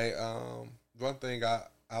 Hey, one thing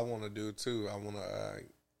I want to do too, I want to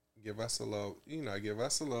give us a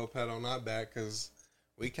little pat on our back because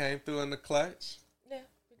we came through in the clutch. Yeah,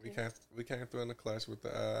 we came through in the clutch with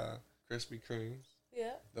the Krispy Kremes.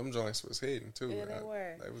 Yeah, them joints was hidden too. Yeah, they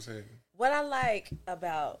were. They was hidden. What I like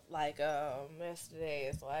about yesterday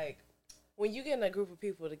is like when you get in a group of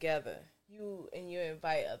people together, you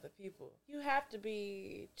invite other people. You have to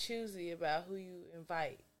be choosy about who you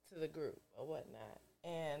invite to the group or whatnot.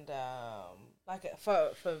 And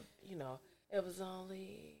for it was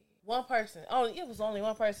only one person. It was only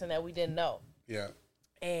one person that we didn't know. Yeah.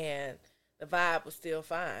 And the vibe was still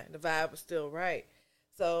fine. The vibe was still right.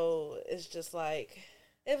 So it's just like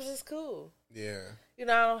it was just cool. Yeah. I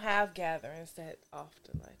don't have gatherings that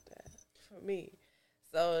often like that for me.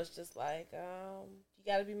 So it's just like you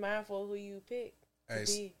got to be mindful of who you pick to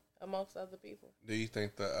be amongst other people. Do you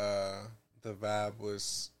think the vibe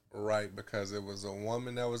was right because it was a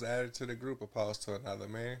woman that was added to the group opposed to another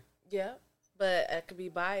man? Yeah, but I could be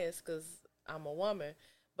biased because I'm a woman.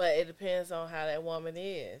 But it depends on how that woman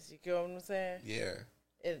is. You get what I'm saying? Yeah.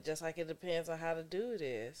 It just like it depends on how the dude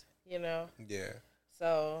is. Yeah.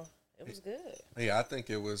 So it was good. Yeah, I think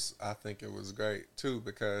it was great too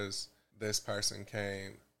because this person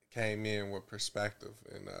came in with perspective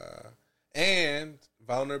and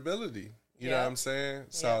vulnerability. You know what I'm saying?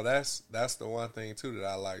 So that's the one thing too that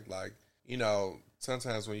I like. Like,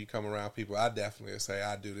 sometimes when you come around people, I definitely say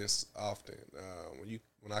I do this often.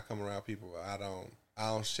 When I come around people, I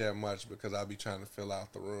don't share much because I be trying to fill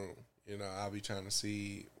out the room. I'll be trying to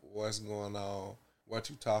see what's going on, what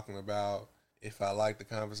you talking about, if I like the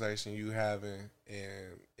conversation you having,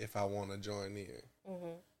 and if I want to join in.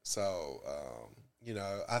 Mm-hmm. So,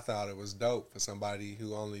 I thought it was dope for somebody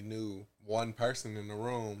who only knew one person in the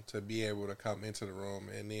room to be able to come into the room,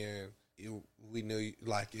 and then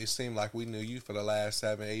it seemed like we knew you for the last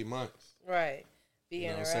 7-8 months. Right. Be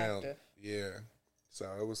interactive. Yeah. So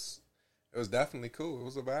it was definitely cool. It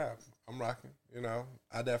was a vibe. I'm rocking.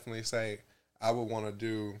 I definitely say I would want to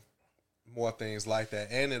do more things like that,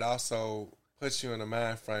 and it also puts you in the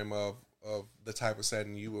mind frame of the type of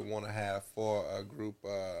setting you would want to have for a group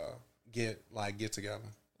get together.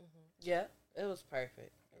 Mm-hmm. Yeah, it was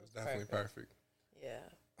perfect. It was definitely perfect. Yeah.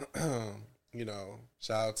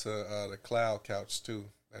 Shout out to the Cloud Couch too.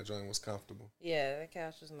 That joint was comfortable. Yeah, that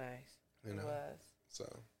couch was nice. It was. So,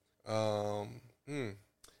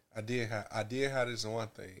 I did have this one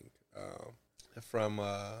thing from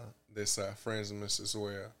this Friendsmas as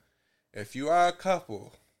well. If you are a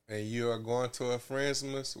couple and you are going to a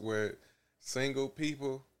Friendsmas with single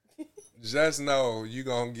people, just know you're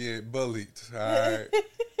going to get bullied, all right?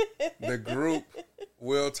 The group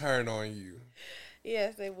will turn on you.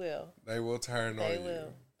 Yes, they will. They will turn on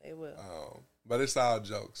you. They will. But it's all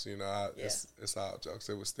jokes, It's all jokes.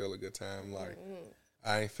 It was still a good time. Like,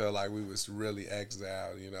 I ain't feel like we was really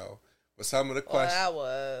exiled, But some of the questions... I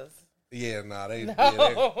was. Yeah,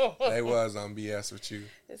 they was on BS with you.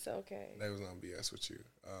 It's okay. They was on BS with you.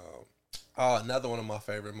 Another one of my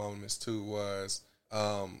favorite moments too was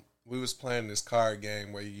we was playing this card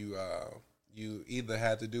game where you either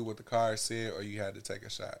had to do what the card said or you had to take a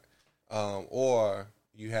shot, or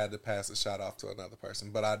you had to pass a shot off to another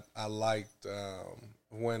person. But I liked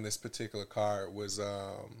when this particular card was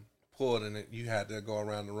pulled and you had to go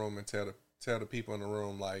around the room and tell the people in the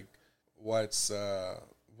room like what's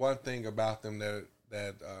one thing about them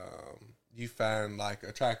that you find like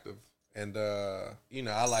attractive. And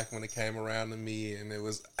I like when it came around to me and it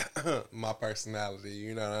was my personality,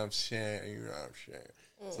 I'm sharing,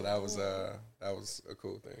 So that was a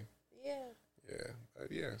cool thing. Yeah.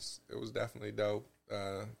 But yes, it was definitely dope.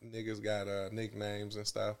 Niggas got nicknames and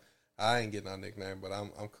stuff. I ain't getting no nickname, but I'm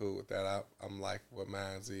cool with that. I'm like what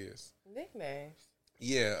mine's is. Nicknames.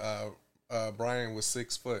 Yeah, Brian was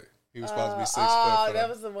 6 foot. He was supposed to be 6 foot. Oh, that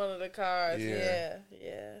was one of the cards. Yeah.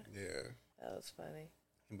 Yeah. That was funny.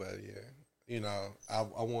 But yeah, you know,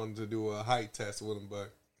 I wanted to do a height test with him,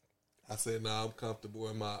 but I said, no, I'm comfortable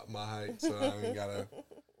in my height, so I ain't gotta,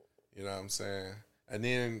 you know what I'm saying? And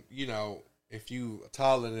then, you know, if you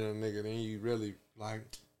taller than a nigga, then you really like,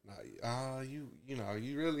 you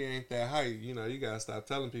really ain't that height. You know, you gotta stop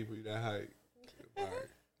telling people you that height. Like,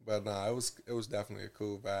 but nah, it was definitely a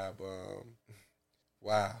cool vibe.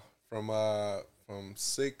 Wow, from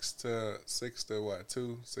 6 to what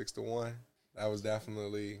 2, 6 to 1. That was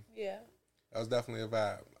definitely a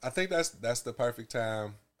vibe. I think that's the perfect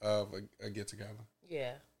time of a get together.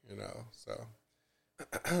 Yeah. You know, so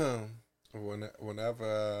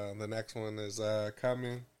whenever the next one is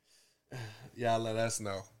coming, y'all let us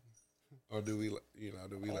know. Or do we let? We'll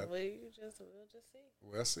just see.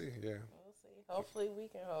 We'll see. Yeah. We'll see. Hopefully, we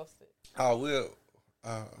can host it.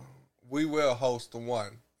 We will host the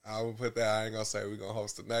one. I will put that. I ain't gonna say we're gonna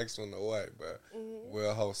host the next one or what, but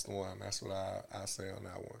we'll host the one. That's what I say on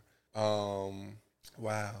that one.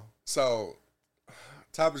 Wow. So,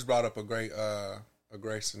 Topics brought up a great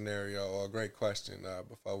scenario or a great question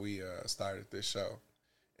before we started this show,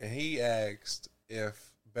 and he asked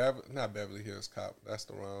if not Beverly Hills Cop. That's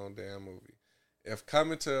the wrong damn movie. If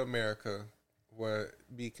Coming to America would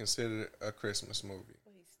be considered a Christmas movie.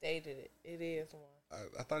 Well, he stated it. It is one.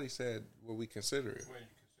 I thought he said, "Would we consider it?" When you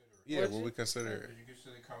consider it. Yeah, would we consider it? Would you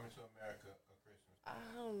consider Coming to America a Christmas? I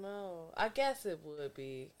don't know. I guess it would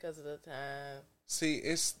be because of the time. See,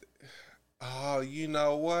 it's. Oh, you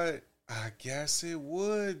know what? I guess it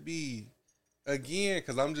would be. Again,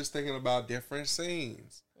 because I'm just thinking about different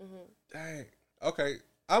scenes. Dang. Okay,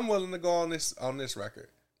 I'm willing to go on this record.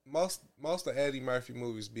 Most of Eddie Murphy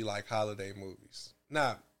movies be like holiday movies.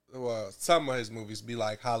 Some of his movies be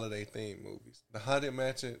like holiday themed movies. The Haunted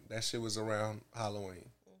Mansion, that shit was around Halloween.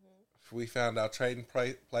 We found out Trading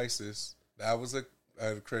Places, that was a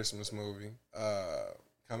Christmas movie.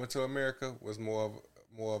 Coming to America was more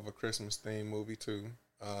of a Christmas themed movie too.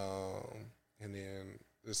 And then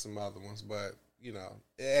there's some other ones, but you know,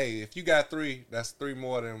 hey, if you got 3, that's 3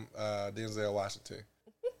 more than Denzel Washington.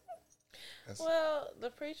 Well, The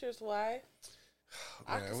Preacher's Wife.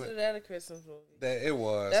 I consider that a Christmas movie.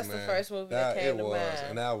 That's the first movie that came to mind.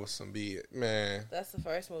 And that was some man. That's the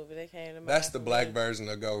first movie that came to mind. That's the black version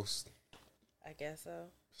of Ghost. I guess so.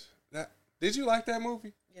 Did you like that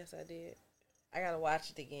movie? Yes, I did. I gotta watch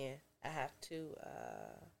it again. I have to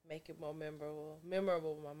make it more memorable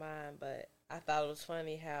in my mind. But I thought it was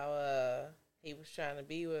funny how he was trying to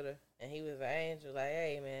be with her, and he was an angel. Like,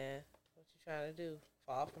 hey man, what you trying to do?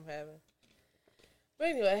 Fall from heaven? But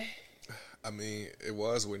anyway. I mean, it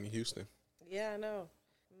was Whitney Houston. Yeah, I know.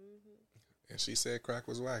 And she said crack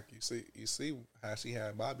was whack. You see how she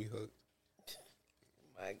had Bobby hooked.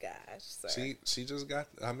 My gosh, sir. She just got.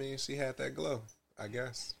 I mean, she had that glow. I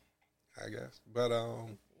guess. But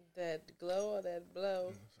that glow or that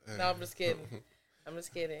blow? No, I'm just kidding.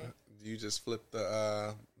 You just flip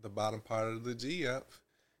the bottom part of the G up,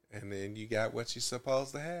 and then you got what you're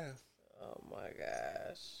supposed to have. Oh my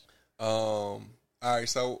gosh. All right.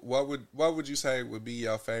 So what would you say would be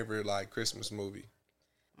your favorite like Christmas movie?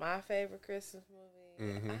 My favorite Christmas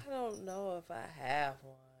movie. I don't know if I have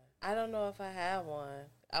one.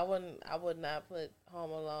 I would not put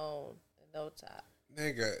Home Alone in no top.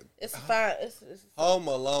 Nigga, it's fine. It's Home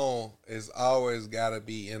Alone is always got to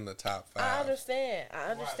be in the top 5. I understand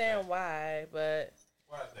why, but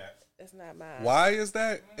why is that? It's not mine. Why is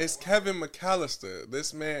that? It's Kevin McAllister.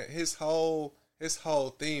 This man, his whole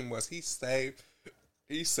theme was he saved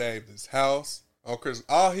his house on Christmas.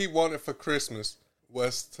 All he wanted for Christmas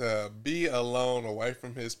was to be alone, away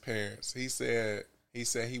from his parents. He said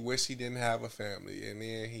he wished he didn't have a family, and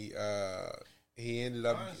then he ended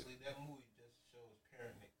up. Honestly, that movie just shows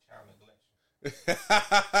child neglect.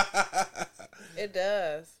 It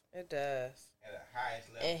does. At the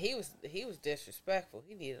highest level. And he was disrespectful.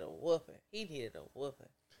 He needed a whooping.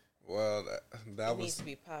 Well, that needs to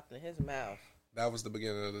be popped in his mouth. That was the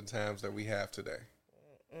beginning of the times that we have today.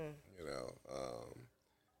 You know,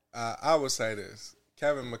 I would say this: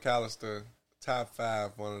 Kevin McAllister, top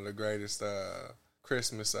 5, one of the greatest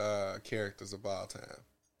Christmas characters of all time.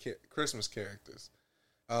 Christmas characters.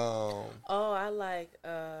 I like.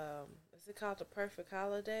 Is it called The Perfect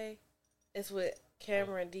Holiday? It's with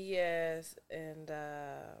Cameron Diaz and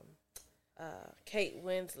Kate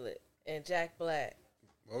Winslet and Jack Black.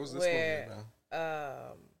 What was this movie about?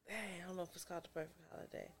 I don't know if it's called The Perfect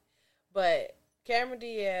Holiday, but Cameron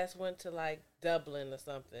Diaz went to like Dublin or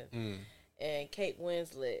something, Mm. and Kate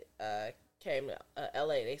Winslet came to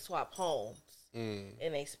L.A. They swapped homes, Mm.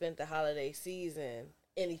 and they spent the holiday season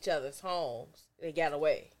in each other's homes. They got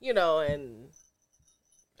away, you know, and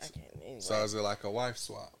I can't anyway. So is it like a wife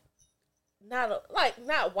swap?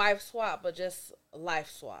 Not wife swap, but just a life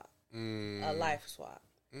swap. Mm. A life swap.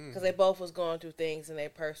 Mm. Because they both was going through things in their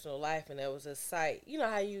personal life, and there was a site. You know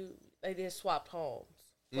how they just swapped homes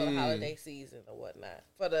for the holiday season or whatnot,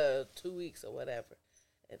 for the 2 weeks or whatever,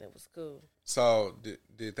 and it was cool. So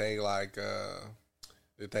did they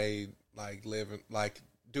live in, like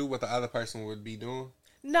do what the other person would be doing?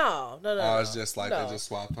 No. Or it's just like no. they just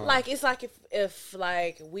swapped homes? Like it's like if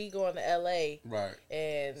like we going to L.A. Right.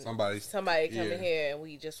 and Somebody coming here and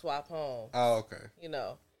we just swap home. Oh, okay. You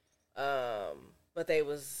know, but they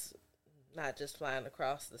was not just flying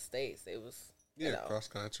across the states. They was cross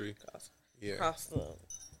country.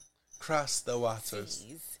 Cross the waters.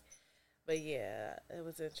 seas. But yeah, it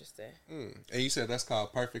was interesting. And you said that's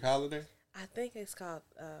called Perfect Holiday? I think it's called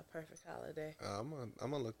Perfect Holiday. I'm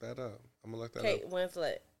gonna look that up. Kate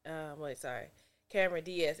Winslet. Cameron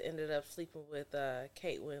Diaz ended up sleeping with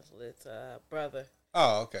Kate Winslet's brother.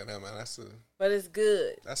 Oh, okay. No, man, But it's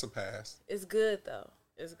good. that's a pass. It's good though.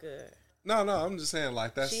 It's good. No, I'm just saying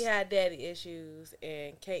like that's. She had daddy issues,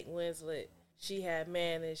 and Kate Winslet, she had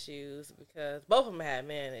man issues because both of them had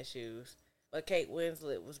man issues. But Kate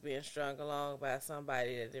Winslet was being strung along by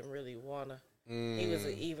somebody that didn't really want her. He was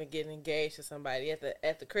even getting engaged to somebody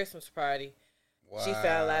at the Christmas party. Wow. She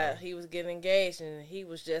found out he was getting engaged, and he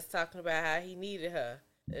was just talking about how he needed her.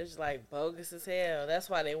 It was like bogus as hell. That's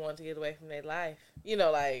why they wanted to get away from their life. You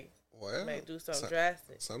know, like do something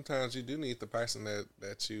drastic. Sometimes you do need the person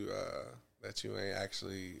that you ain't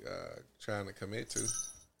actually trying to commit to.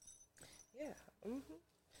 Yeah.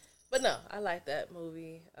 But no, I like that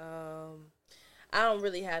movie. I don't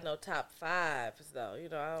really have no top fives though. You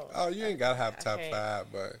know, I don't. Oh, you ain't gotta have top five,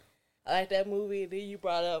 but I like that movie. And then you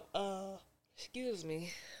brought up, The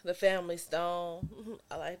Family Stone.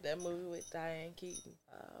 I like that movie with Diane Keaton.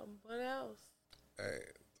 What else? Hey,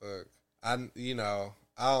 look, I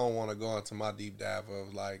don't want to go into my deep dive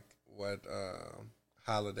of like what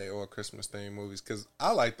holiday or Christmas themed movies because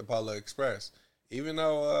I like the Polar Express, even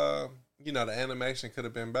though the animation could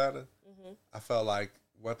have been better. I felt like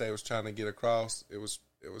what they was trying to get across, it was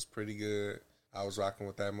pretty good. I was rocking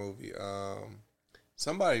with that movie.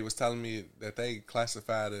 Somebody was telling me that they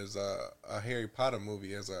classified as a Harry Potter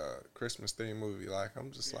movie as a Christmas themed movie. Like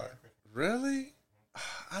I'm just like, really?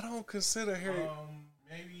 I don't consider Harry.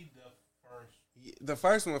 Maybe the first. The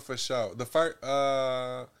first one for sure. The first,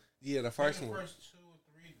 the first one. The first 2 or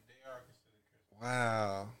 3, they are considered Christmas.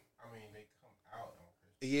 Wow. I mean, they come out on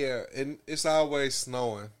Christmas. Yeah, and it's always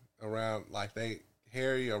snowing around. Like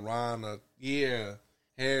Harry or Ron or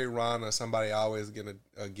somebody always get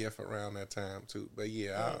a gift around that time too. But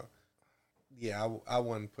I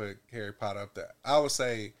wouldn't put Harry Potter up there. I would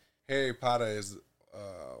say Harry Potter is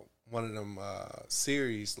one of them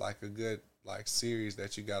series, like a good series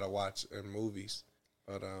that you gotta watch in movies.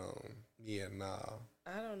 But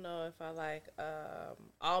I don't know if I like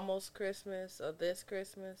Almost Christmas or This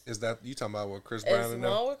Christmas. Is that you talking about with Chris Brown? It's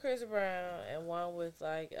one with Chris Brown and one with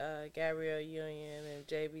like Gabrielle Union and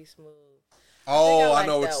JB Smooth. Oh, I like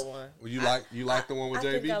know that one. You like the one with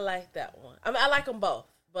JB? I think I like that one. I mean, I like them both,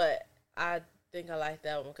 but I think I like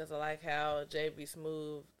that one because I like how JB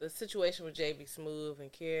Smooth, the situation with JB Smooth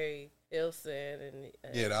and Carrie Hilson,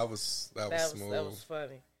 and that was smooth. That was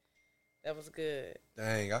funny. That was good.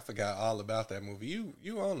 Dang, I forgot all about that movie.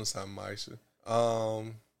 You on to something, Aisha.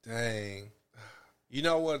 Dang. You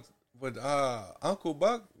know what? With Uncle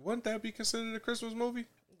Buck, wouldn't that be considered a Christmas movie?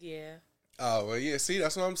 Yeah. Oh well, yeah. See,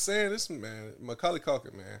 that's what I'm saying. This man, Macaulay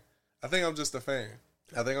Culkin, man. I think I'm just a fan.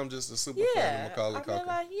 I think I'm just a super fan of Macaulay Culkin.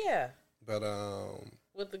 Like, yeah. But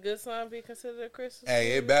would The Good Son be considered a Christmas? Hey,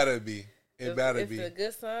 movie? it better be. It better if be. The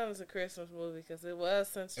Good Son is a Christmas movie because it was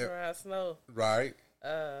centered around snow. Right.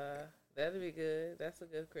 That'd be good. That's a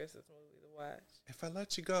good Christmas movie to watch. If I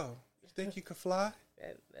let you go, you think you could fly?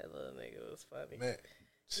 That little nigga was funny. Man,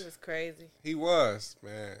 he was crazy. He was,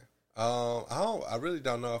 man. I really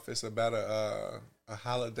don't know if it's about a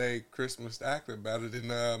holiday Christmas actor better than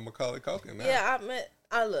Macaulay Culkin. Now. Yeah,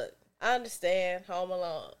 I understand Home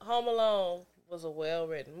Alone. Home Alone was a well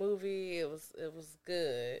written movie. It was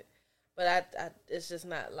good, but it's just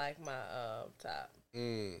not like my top.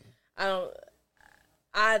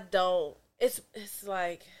 I don't. It's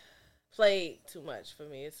like played too much for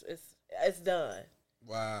me. It's done.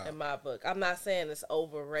 Wow. In my book, I'm not saying it's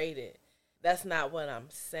overrated. That's not what I'm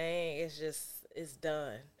saying. It's just it's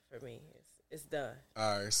done for me. it's done.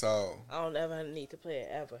 All right, so I don't ever need to play it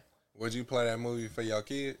ever. would you play that movie for your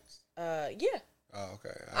kids? Yeah. Oh,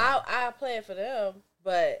 okay. I play it for them,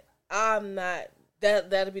 but I'm not.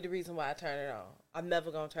 That'll be the reason why I turn it on. I'm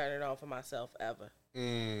never gonna turn it on for myself ever.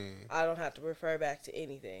 I don't have to refer back to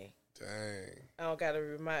anything. Dang. I don't gotta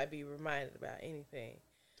be reminded about anything.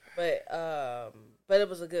 But it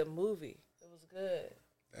was a good movie. It was good.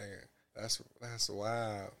 Dang, that's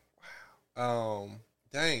wild. Wow.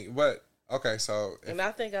 Dang, but okay, so And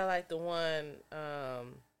I think I like the one.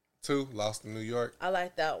 2 Lost in New York. I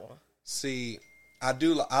like that one. See, I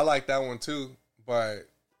like that one too, but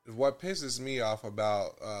what pisses me off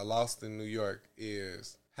about Lost in New York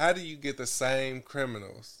is how do you get the same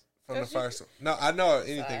criminals from the first one? No, I know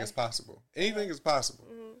anything is possible. Anything is possible.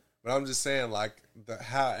 But I'm just saying, like,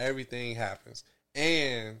 how everything happens.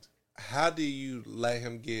 And how do you let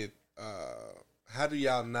him get, how do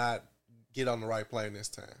y'all not get on the right plane this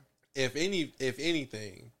time? If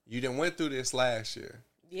anything, you done went through this last year.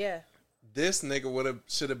 Yeah. This nigga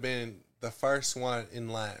should have been the first one in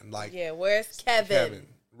line. Like, yeah, where's Kevin?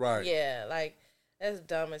 Right. Yeah, like, that's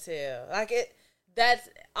dumb as hell. Like,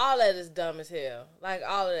 all that is dumb as hell. Like,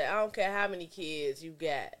 all of that. I don't care how many kids you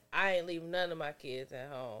got. I ain't leaving none of my kids at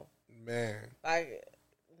home. Man. Like,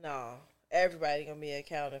 no. Everybody gonna be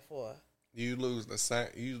accounted for. You lose the same.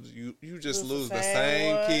 You just lose the the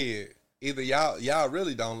same same kid. Either y'all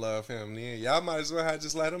really don't love him, then y'all might as well have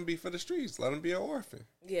just let him be for the streets. Let him be an orphan.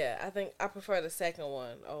 Yeah, I think I prefer the second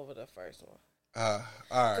one over the first one. All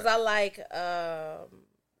right. Because I like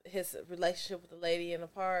his relationship with the lady in the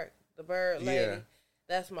park, the bird lady. Yeah.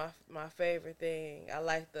 That's my favorite thing. I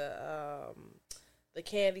like the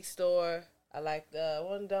candy store. I like the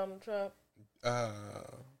one Donald Trump.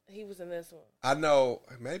 He was in this one. I know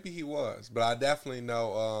maybe he was, but I definitely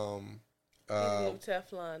know.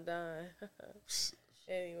 Teflon Don.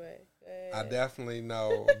 Anyway, I definitely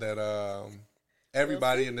know that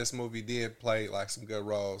everybody in this movie did play like some good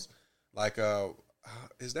roles. Like,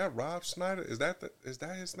 is that Rob Schneider? Is that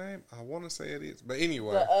his name? I want to say it is, but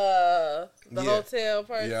anyway, the hotel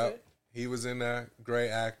person. Yep, he was in there. Great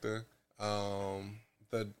actor.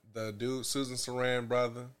 The dude, Susan Sarandon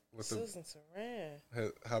brother. Susan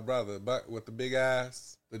Sarandon. Her brother, but with the big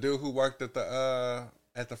ass. The dude who worked at the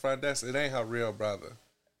front desk. It ain't her real brother.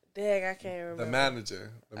 Dang, I can't remember. The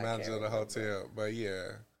manager of the hotel. But yeah.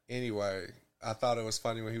 Anyway, I thought it was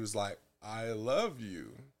funny when he was like, "I love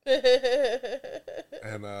you,"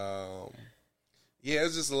 and yeah,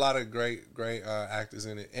 it's just a lot of great actors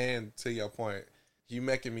in it. And to your point, you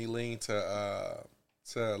making me lean to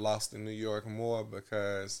Lost in New York more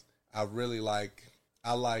because I really like.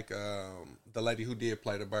 I like the lady who did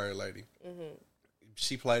play the bird lady. Mm-hmm.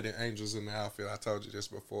 She played in Angels in the Outfield. I told you this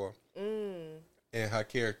before. And her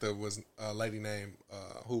character was a lady named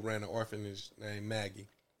who ran an orphanage named Maggie,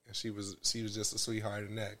 and she was just a sweetheart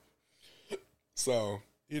in that. So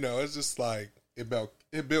it's just like it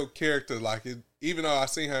built character. Like it, even though I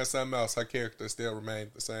seen her in something else, her character still remained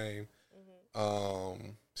the same.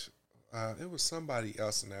 Mm-hmm. It was somebody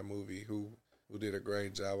else in that movie who did a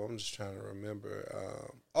great job. I'm just trying to remember.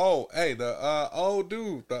 The old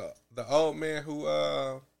dude, the old man who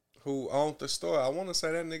owned the store. I want to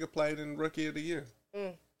say that nigga played in Rookie of the Year.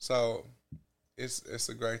 So it's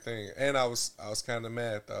a great thing. And I was kind of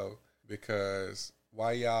mad though because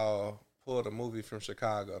why y'all pulled a movie from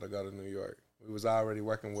Chicago to go to New York? We was already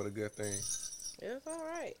working with a good thing. It was all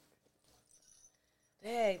right.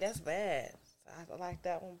 Dang, that's bad. I like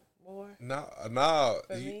that one more. No.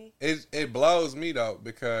 For me? It blows me though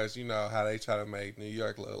because you know how they try to make New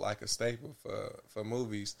York look like a staple for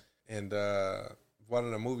movies, and one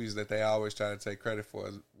of the movies that they always try to take credit for,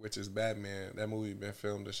 which is Batman. That movie been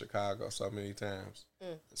filmed in Chicago so many times,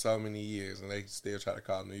 so many years, and they still try to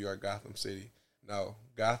call New York Gotham City. No,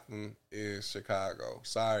 Gotham is Chicago.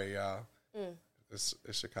 Sorry, y'all. It's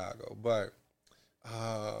Chicago, but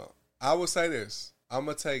I would say this. I'm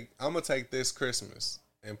gonna take this Christmas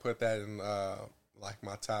and put that in like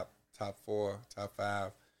my top 4, top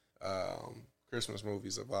 5 Christmas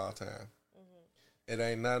movies of all time. It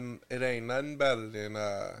ain't nothing better than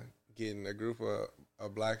getting a group of a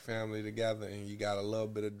black family together and you got a little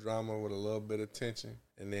bit of drama with a little bit of tension,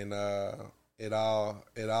 and then it all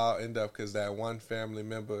end up because that one family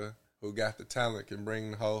member who got the talent can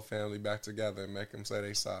bring the whole family back together and make them say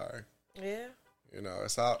they sorry. Yeah.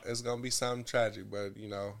 It's gonna be something tragic, but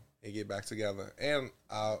they get back together. And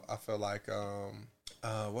I feel like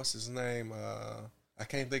what's his name? I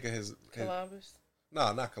can't think of his Columbus.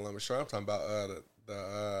 No, not Columbus. Sure, I'm talking about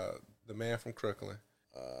the man from Crooklyn.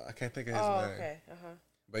 I can't think of his name. Okay.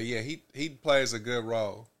 But yeah, he plays a good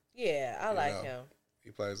role. Yeah, I like him.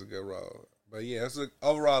 He plays a good role. But yeah,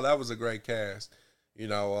 overall that was a great cast. It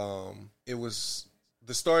was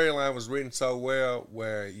the storyline was written so well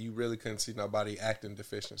where you really couldn't see nobody acting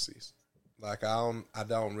deficiencies. Like I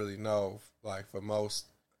don't really know. Like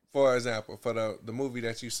for example, for the movie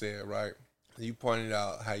that you said, right? You pointed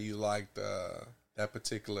out how you liked that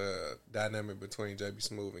particular dynamic between JB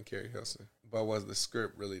Smoove and Carrie Hilson. But was the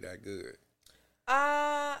script really that good?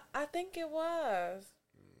 I think it was.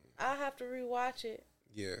 I have to rewatch it.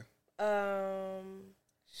 Yeah.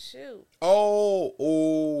 Shoot.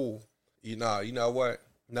 Oh. You know what?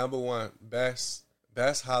 Number one, best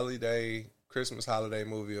Christmas holiday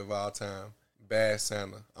movie of all time. Bad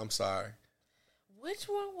Santa. I'm sorry. Which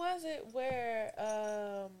one was it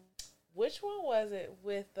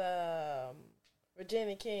with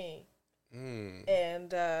Virginia King?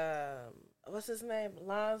 And what's his name?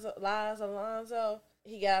 Laz Alonso.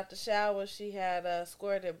 He got out the shower. She had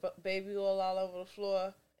squirted baby oil all over the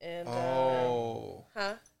floor. And Huh?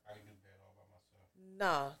 I can do bad all by myself.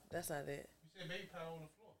 No, that's not it. You said baby powder on the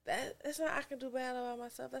floor. That's not. I can do bad all by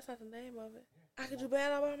myself. That's not the name of it. I can do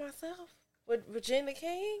bad all by myself with Virginia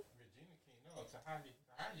King. Virginia King. No, Tahaji's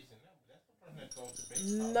in that. That's the person that goes to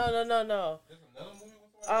baby powder. No. There's another movie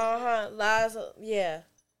with somebody. Liza. Yeah.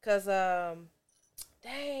 Cause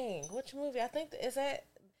dang, which movie? I think is that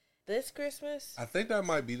this Christmas. I think that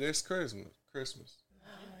might be this Christmas. Oh,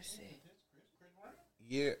 let's see.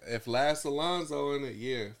 Yeah, if Laz Alonso in it,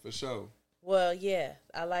 yeah, for sure. Well, yeah,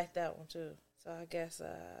 I like that one too. So I guess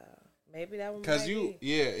maybe that one. Cause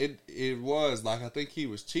it was like I think he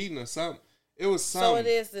was cheating or something. It was something. So it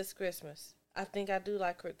is this Christmas. I think I do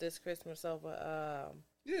like this Christmas over.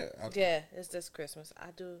 Yeah, it's this Christmas.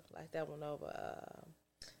 I do like that one over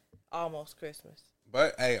Almost Christmas.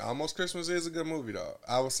 But hey, Almost Christmas is a good movie though.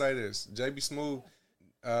 I will say this: JB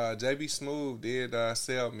Smoove did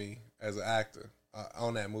sell me as an actor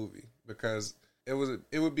on that movie because it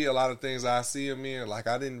would be a lot of things I see him in. Like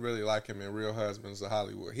I didn't really like him in Real Husbands of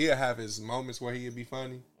Hollywood. He'd have his moments where he'd be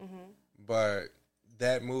funny, but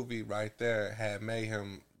that movie right there had made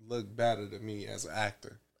him look better to me as an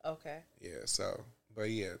actor. Okay. Yeah. So, but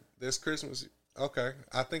yeah, this Christmas, okay.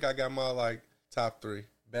 I think I got my like top 3.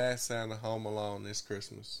 Bad Santa, Home Alone this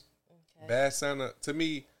Christmas. Okay. Bad Santa, to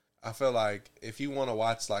me, I feel like if you want to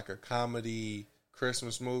watch like a comedy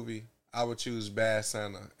Christmas movie, I would choose Bad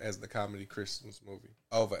Santa as the comedy Christmas movie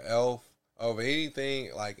over Elf, over anything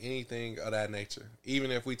of that nature.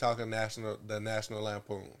 Even if we talking the National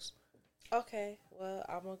Lampoons. Okay, well,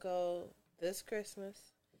 I'm going to go this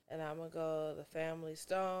Christmas, and I'm going to go The Family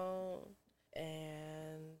Stone,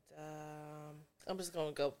 and I'm just going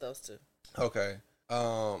to go with those two. Okay.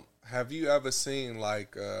 Have you ever seen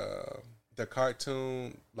like the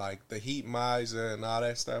cartoon, like the Heat Miser and all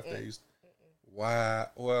that stuff? They used. Why?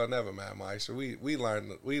 Well, never mind, Maisha. We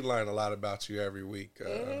learn a lot about you every week.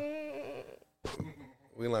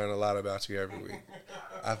 We learn a lot about you every week.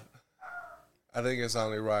 I think it's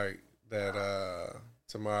only right that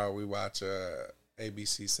tomorrow we watch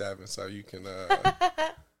ABC 7 so you can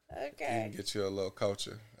okay. You can get you a little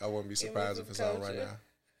culture. I wouldn't be surprised if it's on right now.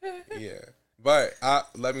 Yeah. But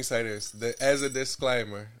let me say this. As a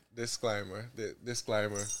disclaimer,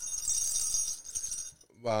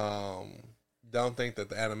 don't think that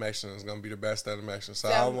the animation is going to be the best animation. So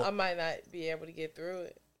I might not be able to get through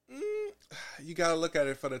it. You got to look at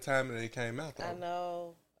it for the time that it came out, though. I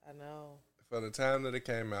know. For the time that it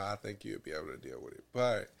came out, I think you'll be able to deal with it.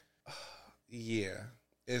 But, yeah,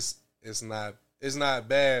 it's not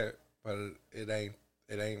bad, but it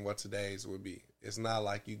ain't what today's would be. It's not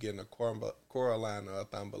like you getting a Coraline or a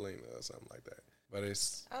Thumbelina or something like that. But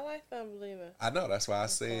I like Thumbelina. I know. That's why I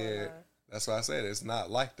said. That's why I said it's not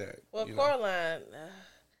like that. Well, Coraline.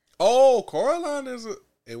 Coraline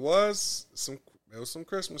It was some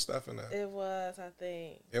Christmas stuff in there. It was, I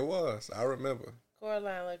think. It was. I remember.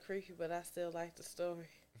 Coraline looked creepy, but I still liked the story.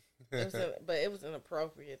 But it was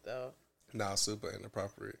inappropriate though. No, super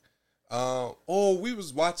inappropriate. We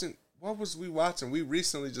was watching. What was we watching? We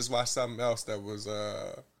recently just watched something else that was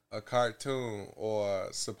a cartoon or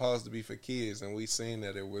supposed to be for kids, and we seen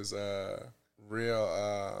that it was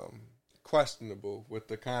real questionable with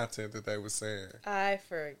the content that they were saying. I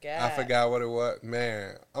forgot what it was.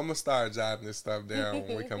 Man, I'm gonna start jotting this stuff down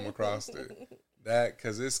when we come across it.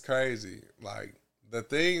 Because it's crazy. Like the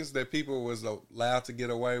things that people was allowed to get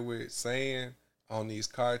away with saying on these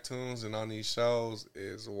cartoons and on these shows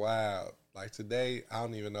is wild. Like today, I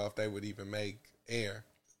don't even know if they would even make air.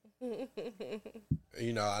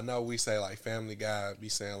 I know we say like Family Guy be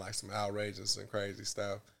saying like some outrageous and crazy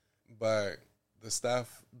stuff, but the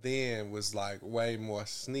stuff then was like way more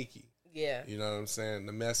sneaky. Yeah. You know what I'm saying?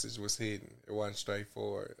 The message was hidden. It wasn't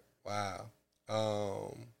straightforward. Wow.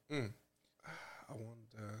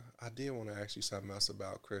 I did want to ask you something else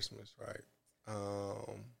about Christmas, right?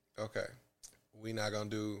 Okay. We not gonna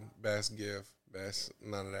do best gift, best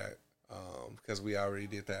none of that. Because we already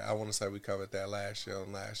did that. I want to say we covered that last year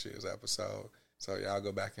on last year's episode. So y'all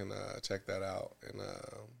go back and check that out and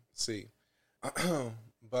see.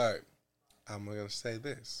 But I'm gonna say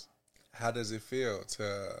this: how does it feel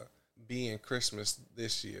to be in Christmas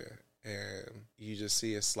this year and you just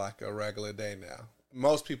see it's like a regular day now?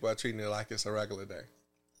 Most people are treating it like it's a regular day.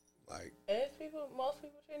 Like most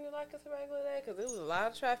people treating it like it's a regular day because there was a lot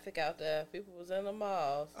of traffic out there. People was in the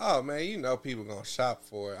malls. Oh man, you know people gonna shop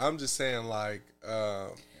for it. I'm just saying, like, I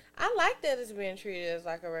like that it's being treated as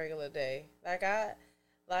like a regular day. I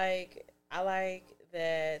like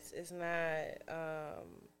that it's not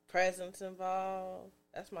presents involved.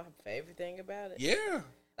 That's my favorite thing about it. Yeah.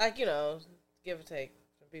 Like, you know, give or take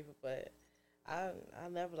from people, but I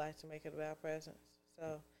never like to make it about presents.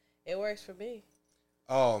 So it works for me.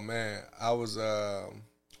 Oh man, I was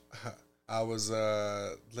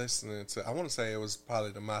listening to, I want to say it was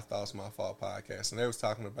probably the My Thoughts, My Fault podcast, and they was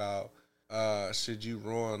talking about should you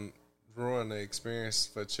ruin the experience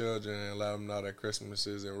for children and let them know that Christmas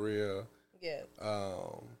isn't real? Yeah.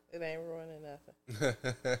 It ain't ruining nothing.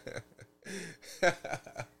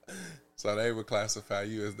 So they would classify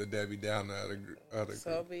you as the Debbie Downer of the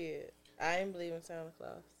So group. be it. I ain't believe in Santa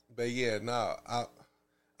Claus. But yeah, no,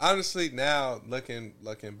 honestly, now looking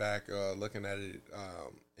back, looking at it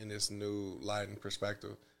in this new light and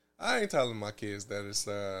perspective, I ain't telling my kids that it's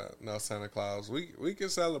no Santa Claus. We can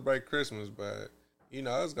celebrate Christmas, but you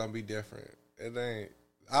know it's gonna be different. It ain't.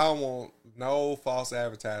 I don't want no false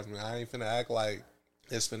advertisement. I ain't finna act like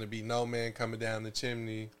it's finna be no man coming down the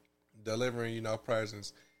chimney delivering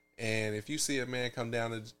presents. And if you see a man come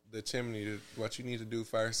down the chimney, what you need to do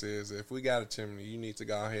first is, if we got a chimney, you need to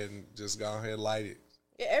go ahead and light it.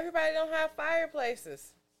 Yeah, everybody don't have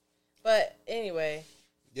fireplaces. But anyway,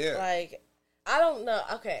 Yeah. like, I don't know.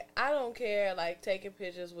 Okay, I don't care, like, taking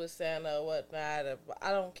pictures with Santa or whatnot.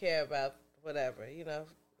 I don't care about whatever,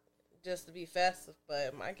 just to be festive. But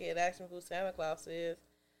if my kid asks me who Santa Claus is,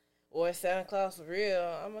 or is Santa Claus real,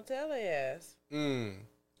 I'm going to tell their ass.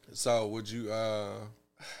 So would you,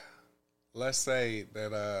 let's say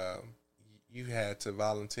that you had to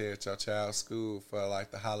volunteer at your child's school for,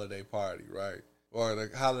 like, the holiday party, right? Or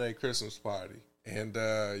the holiday Christmas party. And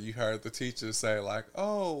you heard the teacher say, like,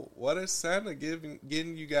 oh, what is Santa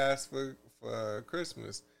getting you guys for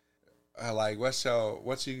Christmas? Like, what's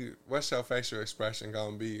your facial expression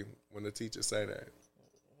gonna be when the teacher say that?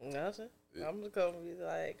 Nothing. I'm just gonna be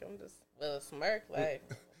like, I'm just with a smirk, like.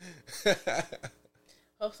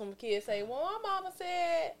 Hope some kids say, well, my mama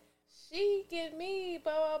said she get me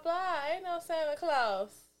blah blah blah. Ain't no Santa Claus.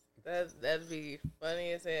 That'd be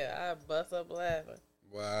funny as hell. I'd bust up laughing.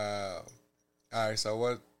 Wow. All right.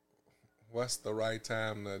 So what's the right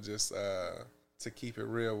time to just to keep it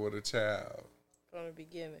real with a child? From the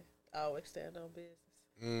beginning, I always stand on business.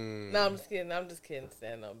 No, I'm just kidding.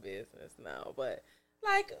 Stand on business. No, but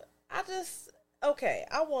like I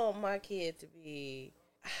want my kid to be.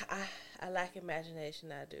 I lack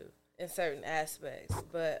imagination. I do in certain aspects,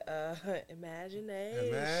 but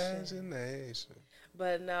imagination.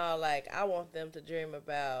 But no, like, I want them to dream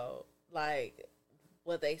about, like,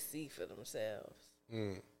 what they see for themselves.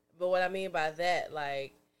 But what I mean by that,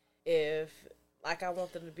 like, I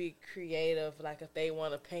want them to be creative. Like, if they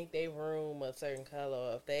want to paint their room a certain color,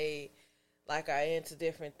 or if they, like, are into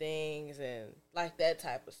different things and, like, that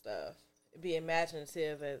type of stuff. Be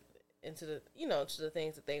imaginative into the, to the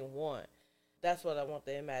things that they want. That's what I want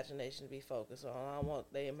their imagination to be focused on. I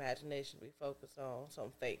want their imagination to be focused on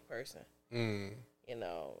some fake person. I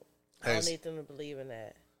don't need them to believe in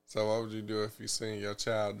that. So what would you do if you seen your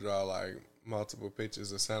child draw, like, multiple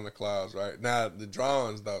pictures of Santa Claus, right? Now, the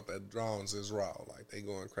drawings is raw. Like, they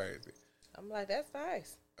going crazy. I'm like, that's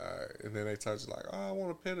nice. All right. And then they touch like, oh, I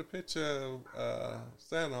want to put a picture of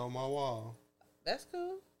Santa on my wall. That's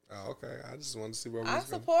cool. Oh, okay. I just wanted to see where we I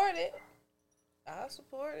support it.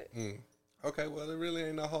 Okay, well, there really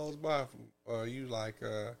ain't no holds barred. Or you, like,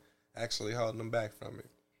 actually holding them back from it.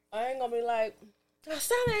 I ain't going to be like, oh,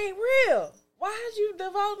 Santa ain't real. Why'd you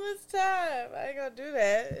devote this time? I ain't going to do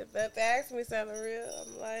that. If they ask me Santa real,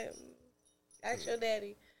 I'm like, ask your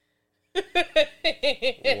daddy. Wow.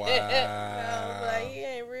 I'm like, he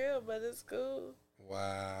ain't real, but it's cool.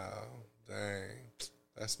 Wow. Dang.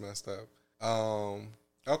 That's messed up.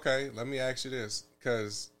 Okay, let me ask you this,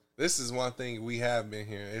 because this is one thing we have been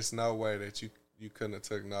here. It's no way that you couldn't have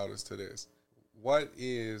took notice to this. What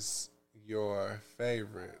is your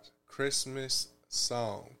favorite Christmas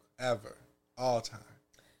song ever, all time?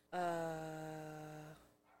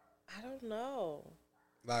 I don't know.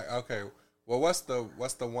 Like, okay, well, what's the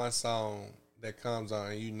one song that comes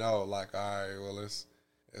on and you know, like, all right, well, it's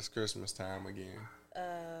Christmas time again.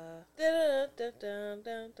 That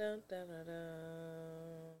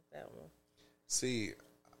one. See,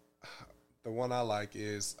 the one I like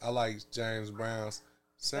James Brown's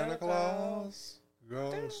Santa Claus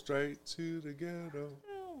go straight to the ghetto.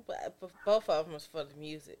 But both of them is for the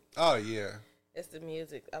music. Oh yeah, it's the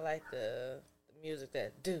music. I like the music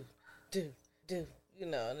that do. You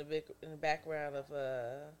know, in the background of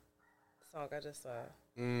song I just saw.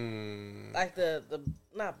 Like the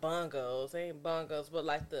not bongos, they ain't bongos, but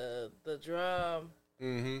like the drum.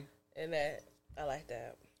 And that I like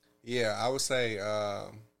that. Yeah, I would say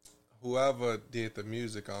whoever did the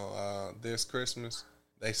music on This Christmas,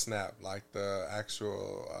 they snapped. Like the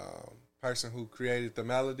actual person who created the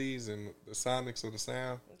melodies and the sonics of the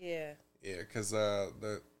sound. Yeah. Yeah, because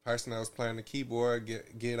the person that was playing the keyboard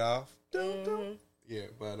get off. Yeah,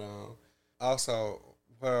 but also,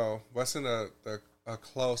 well, what's in a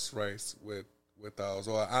close race with those,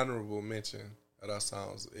 or an honorable mention of those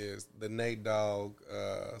songs, is the Nate Dogg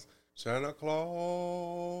Santa Claus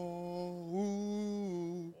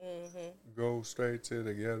go straight to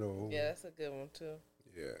the ghetto. Yeah, that's a good one too.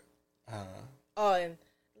 Yeah. Oh, and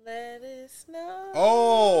let it snow.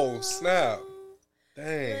 Oh, snap.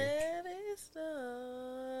 Dang. Let it snow.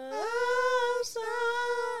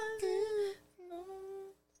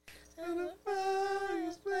 And the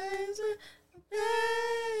fire's blazing,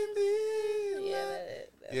 baby.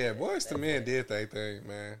 Yeah, Boyz II Men did their thing,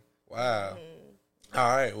 man. Wow. All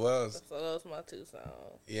right, well. So those are my two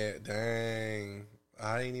songs. Yeah, dang.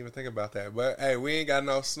 I didn't even think about that. But, hey, we ain't got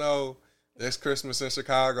no snow this Christmas in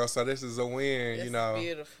Chicago, so this is a win, It's you know.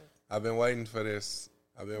 Beautiful. I've been waiting for this.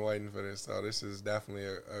 So this is definitely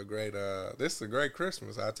a great, this is a great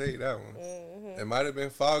Christmas, I'll tell you that one. It might have been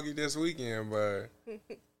foggy this weekend, but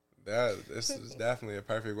this is definitely a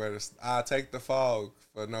perfect way to, I'll take the fog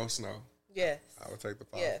for no snow. Yes. I would take the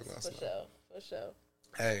fog for no snow. For sure.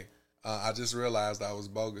 Hey, I just realized I was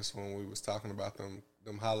bogus when we was talking about them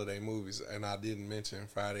holiday movies, and I didn't mention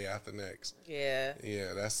Friday After Next. Yeah.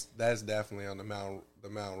 Yeah, that's definitely on the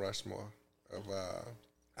Mount Rushmore of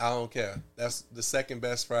I don't care. That's the second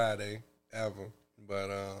best Friday ever. But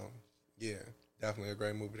yeah, definitely a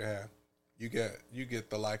great movie to have. You get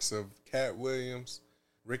the likes of Cat Williams,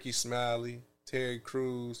 Ricky Smiley, Terry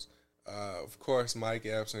Crews, of course Mike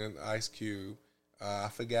Epps and Ice Cube. I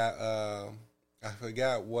forgot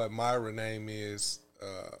what Myra's name is,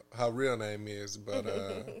 her real name is, but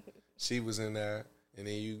she was in there. And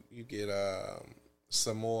then you get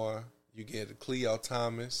some more. You get Cleo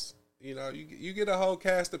Thomas. You know, you get a whole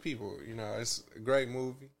cast of people. You know, it's a great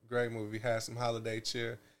movie. Has some holiday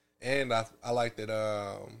cheer. And I like that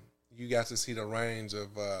you got to see the range of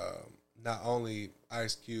not only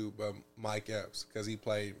Ice Cube, but Mike Epps, because he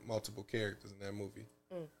played multiple characters in that movie.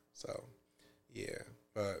 So, yeah.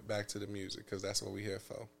 But back to the music, because that's what we're here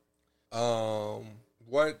for.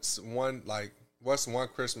 What's one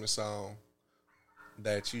Christmas song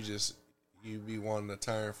that you be wanting to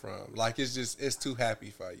turn from? Like, it's too happy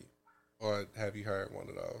for you. Or have you heard one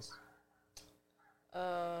of those?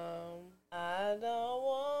 I don't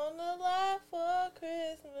want to lie for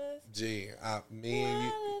Christmas. Gee, me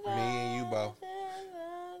and you both.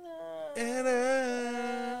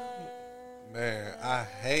 Man, I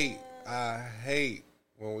hate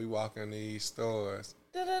when we walk in these stores.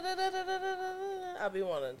 I be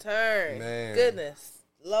wanting to turn. Man. Goodness.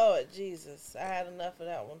 Lord Jesus. I had enough of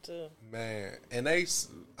that one too. Man. And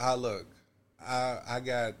I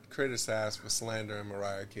got criticized for slandering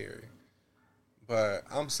Mariah Carey. But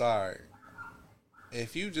I'm sorry.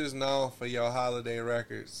 If you just known for your holiday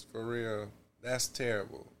records, for real, that's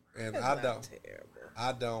terrible. And I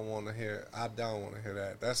don't want to hear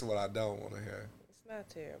that. That's what I don't want to hear. It's not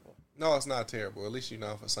terrible. No, it's not terrible. At least you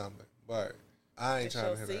know for something. But I ain't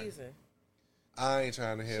trying to hear that. I ain't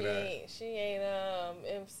trying to hear that. She ain't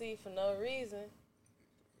MC for no reason.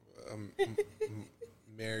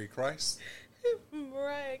 Mary Christ.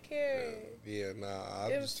 Mariah Carey. Yeah, nah.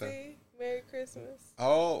 I'm just trying. Merry Christmas.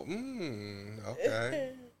 Oh,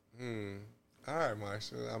 okay. All right,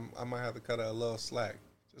 Marsha. I might have to cut her a little slack,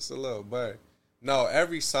 just a little. But no, not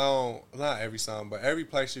every song, but every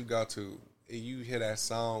place you go to, you hear that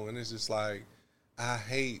song, and it's just like,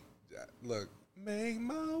 make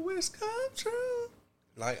my wish come true.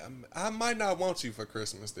 Like, I might not want you for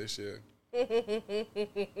Christmas this year.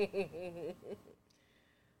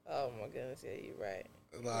 Oh my goodness, yeah, you're right.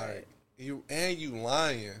 Like, you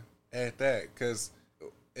lying at that, because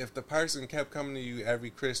if the person kept coming to you every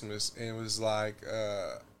Christmas and was like,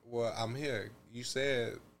 well, I'm here. You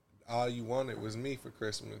said all you wanted was me for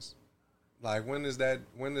Christmas. Like, when is that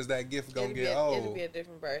gift gonna get It'll old? be a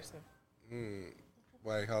different person.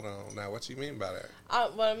 Wait, hold on. Now, what you mean by that?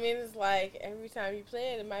 What I mean is, like, every time you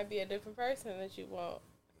play it might be a different person that you want.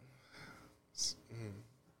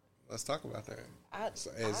 Let's talk about that. I don't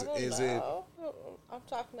know. I'm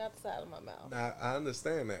talking out the side of my mouth. Now, I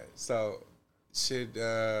understand that. So, should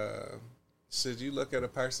you look at a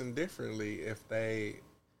person differently if they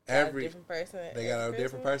got a different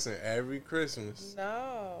person every Christmas?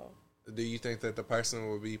 No. Do you think that the person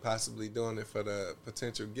will be possibly doing it for the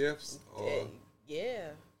potential gifts? Or? Yeah,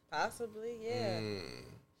 possibly. Yeah.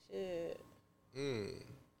 Shit.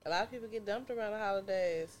 A lot of people get dumped around the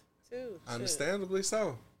holidays too. Understandably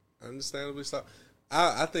so.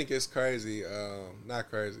 I think it's crazy. Not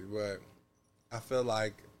crazy, but I feel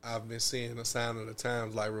like I've been seeing a sign of the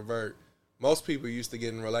times like revert. Most people used to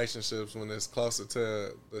get in relationships when it's closer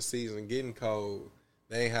to the season getting cold.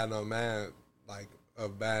 They ain't had no mind like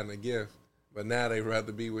of buying a gift. But now they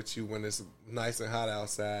rather be with you when it's nice and hot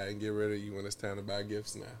outside and get rid of you when it's time to buy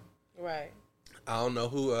gifts now. Right. I don't know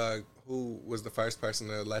who was the first person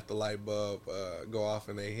to let the light bulb go off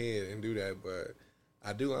in their head and do that, but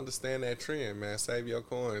I do understand that trend, man. Save your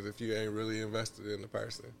coins if you ain't really invested in the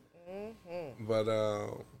person. Mm-hmm. But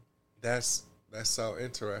that's so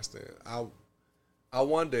interesting. I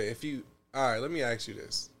wonder if you. All right, let me ask you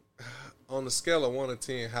this: on the scale of 1 to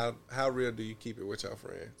 10, how real do you keep it with your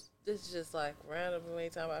friends? This is just like random when you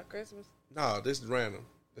talking about Christmas. No, this is random.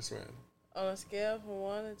 This random. On a scale from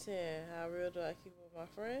 1 to 10, how real do I keep it with my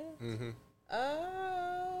friends?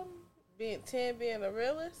 10 being the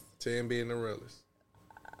realest. 10 being the realest.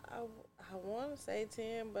 I want to say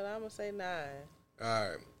 10, but I'm gonna say 9. All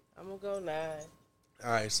right. I'm gonna go 9.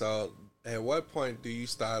 All right. So, at what point do you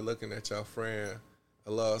start looking at your friend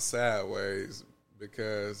a little sideways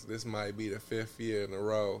because this might be the 5th year in a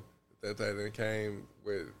row that they done came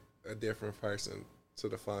with a different person to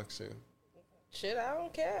the function? Shit, I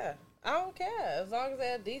don't care. As long as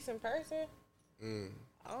they're a decent person.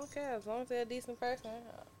 I don't care. As long as they're a decent person.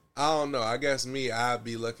 I don't know. I guess me, I'd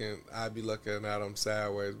be looking at them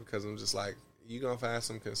sideways because I'm just like, you gonna find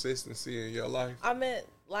some consistency in your life? I meant,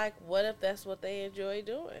 like, what if that's what they enjoy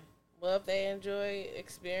doing? What if they enjoy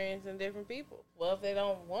experiencing different people? What if they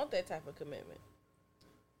don't want that type of commitment?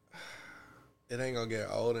 It ain't gonna get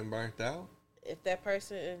old and burnt out. If that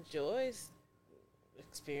person enjoys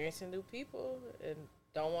experiencing new people and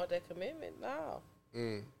don't want that commitment, no.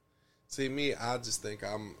 See, me, I just think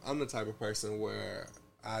I'm the type of person where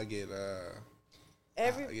I get tired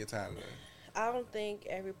of that. I don't think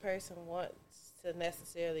every person wants to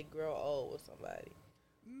necessarily grow old with somebody.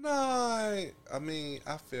 No, I mean,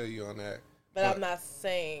 I feel you on that. But I'm not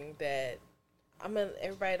saying that. I mean,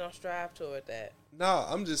 everybody don't strive toward that. No,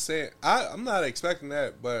 I'm just saying, I'm not expecting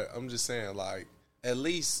that, but I'm just saying, like, at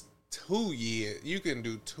least 2 years. You can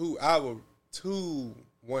do 2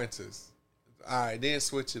 winters. All right, then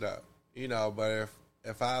switch it up. You know, but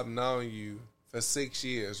if I've known you for 6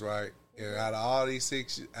 years, right, and out of all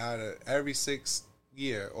these out of every 6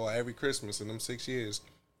 year or every Christmas in them 6 years,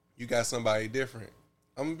 you got somebody different,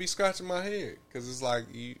 I'm going to be scratching my head because it's like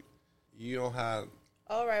you don't have...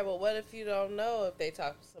 All right, well, what if you don't know if they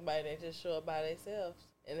talk to somebody that just show up by themselves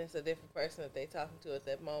and it's a different person that they talking to at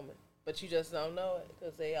that moment, but you just don't know it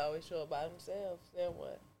because they always show up by themselves? Then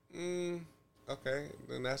what? Okay,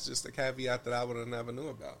 then that's just a caveat that I would have never knew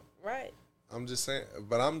about. Right. I'm just saying,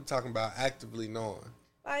 but I'm talking about actively knowing.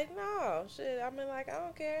 Like, no, shit. I mean, like, I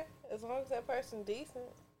don't care as long as that person's decent.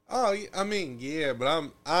 Oh, I mean, yeah,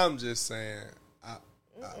 but I'm just saying,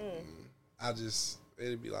 I just,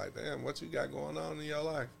 it'd be like, damn, what you got going on in your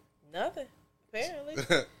life? Nothing, apparently.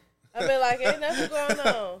 I mean, like, ain't nothing going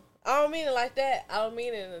on. I don't mean it like that. I don't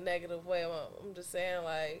mean it in a negative way. I'm just saying,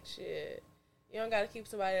 like, shit. You don't got to keep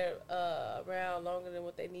somebody around longer than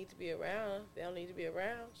what they need to be around. If they don't need to be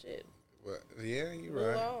around, shit. Well, yeah, you're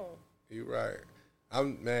Move right. on. You're right.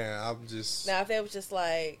 I'm just... Now, if they was just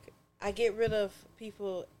like, I get rid of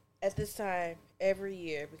people at this time every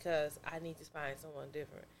year because I need to find someone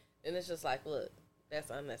different, then it's just like, look, that's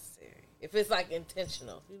unnecessary. If it's, like,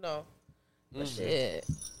 intentional, you know. But shit,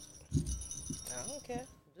 I don't care.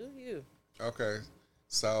 Do you? Okay.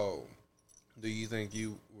 So, do you think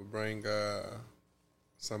you would bring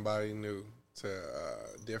somebody new to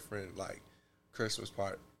a different, like, Christmas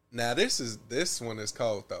party? Now, this one is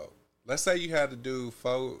cold, though. Let's say you had to do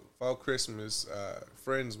four Christmas,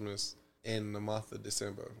 Friendsmas in the month of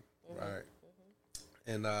December, right?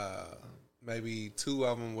 And maybe 2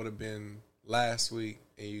 of them would have been last week,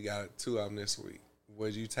 and you got 2 of them this week.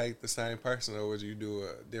 Would you take the same person, or would you do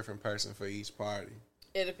a different person for each party?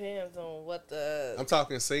 It depends on what the. I'm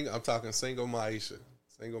talking single Maisha.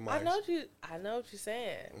 Single Maisha. I know what you're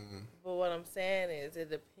saying. Mm-hmm. But what I'm saying is, it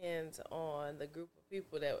depends on the group of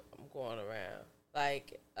people that I'm going around.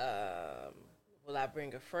 Like, will I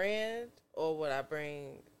bring a friend or would I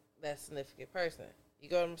bring that significant person? You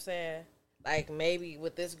get what I'm saying? Like, maybe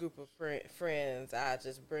with this group of friends, I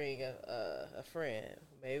just bring a friend.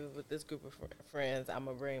 Maybe with this group of friends, I'm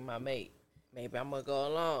going to bring my mate. Maybe I'm going to go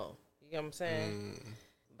along. You know what I'm saying?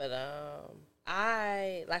 But,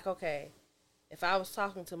 okay, if I was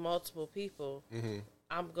talking to multiple people,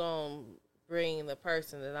 I'm going to bring the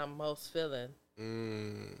person that I'm most feeling.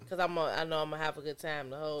 Because I know I'm going to have a good time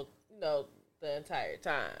the the entire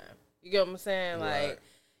time. You get what I'm saying? Right.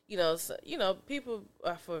 Like, people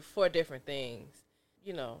are for different things.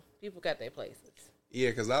 People got their places. Yeah,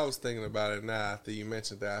 because I was thinking about it now after you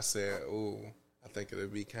mentioned that. I said, ooh, I think it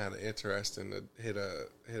would be kind of interesting to hit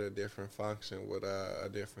a different function with a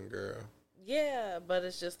different girl. Yeah, but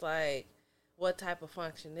it's just like, what type of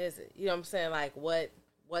function is it? You know what I'm saying? Like,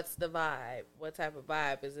 what's the vibe? What type of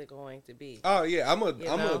vibe is it going to be? Oh yeah, I'm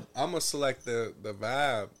gonna select the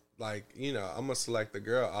vibe. Like, I'm gonna select the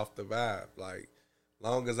girl off the vibe. Like,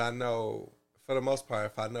 long as I know, for the most part,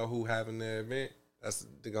 if I know who having the event, that's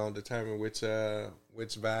gonna determine which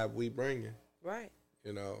vibe we bringing. Right.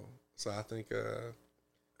 So I think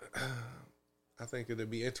it'll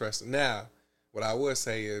be interesting. Now, what I would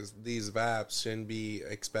say is these vibes shouldn't be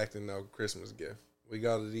expecting no Christmas gift. We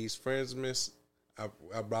go to these Friendsmas.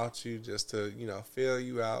 I brought you just to, fill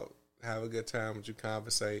you out, have a good time with you,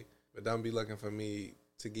 conversate, but don't be looking for me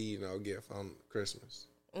to give you no gift on Christmas.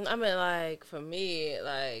 I mean, like, for me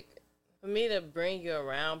to bring you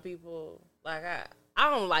around people, like,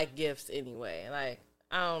 I don't like gifts anyway. Like,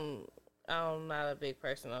 I'm not a big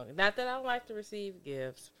person on, not that I don't like to receive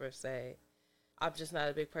gifts per se. I'm just not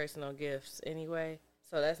a big person on gifts anyway.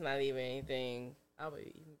 So that's not even anything I would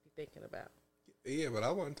even be thinking about. Yeah, but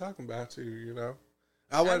I wasn't talking about you,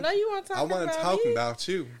 I know you weren't talking about me. I wasn't talking about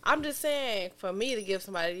you. I'm just saying, for me to give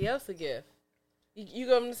somebody else a gift. You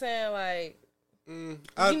know what I'm saying? Like,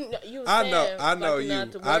 I know you.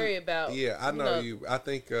 Not to worry about. Yeah, I know you. I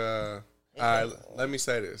think. All right, let me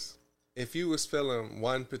say this: if you was feeling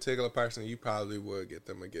one particular person, you probably would get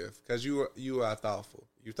them a gift because you are thoughtful.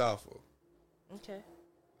 You thoughtful. Okay.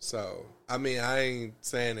 So I mean, I ain't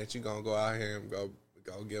saying that you gonna go out here and go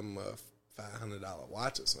give them a $500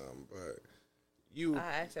 watch or something, but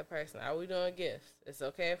I asked that person, "Are we doing gifts? It's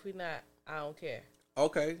okay if we not. I don't care."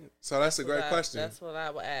 Okay, so that's a great question. That's what I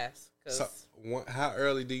would ask. So, how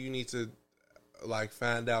early do you need to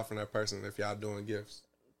find out from that person if y'all doing gifts?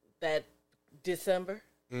 That December.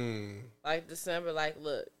 Like December. Like,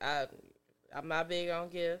 look, I'm not big on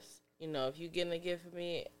gifts. If you getting a gift for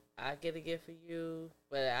me, I get a gift for you.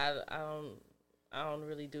 But I don't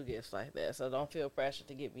really do gifts like that. So don't feel pressure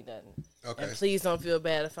to get me nothing. Okay. And please don't feel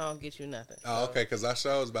bad if I don't get you nothing. Oh, okay. Because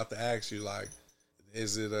I was about to ask you,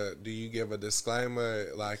 is it do you give a disclaimer,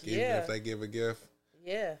 even if they give a gift?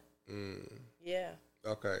 Yeah. Yeah.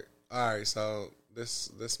 Okay. All right. So this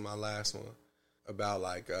is my last one about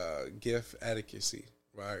gift etiquette,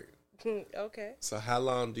 right? Okay. So how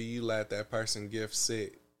long do you let that person gift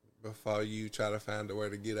sit before you try to find a way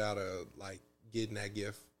to get out of getting that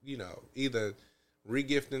gift? Either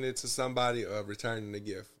regifting it to somebody or returning the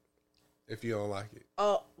gift if you don't like it.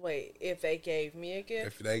 Oh, wait. If they gave me a gift?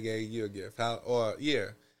 If they gave you a gift.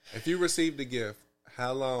 If you received a gift,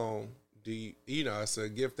 how long do you, it's a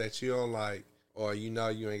gift that you don't like or you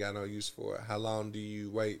ain't got no use for it. How long do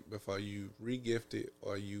you wait before you re-gift it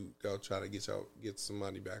or you go try to get some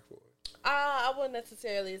money back for it? I wouldn't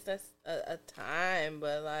necessarily, it's not a time,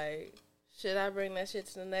 but should I bring that shit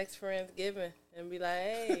to the next Friendsgiving and be like,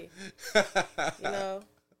 hey,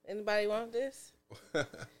 anybody want this?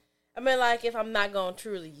 I mean, if I'm not going to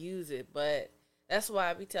truly use it, but that's why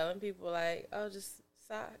I be telling people, just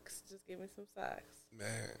socks. Just give me some socks.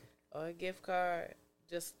 Man. Or a gift card,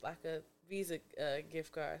 just like a Visa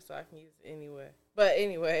gift card so I can use it anywhere. But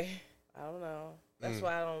anyway, I don't know. That's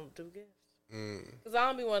why I don't do gifts. Because I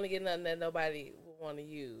don't be wanting to get nothing that nobody would want to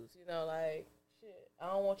use. Shit, I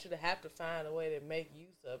don't want you to have to find a way to make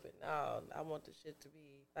use of it. No, I want the shit to be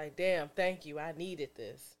damn, thank you, I needed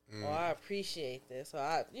this. Or I appreciate this. Or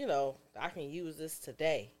I can use this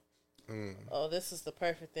today. Oh, this is the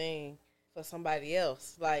perfect thing for somebody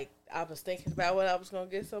else. I was thinking about what I was going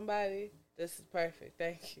to get somebody. This is perfect.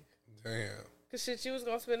 Thank you. Damn. Because shit, you was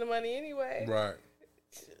going to spend the money anyway. Right.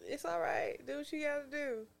 It's all right. Do what you got to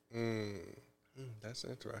do. That's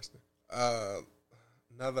interesting.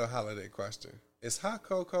 Another holiday question. Is hot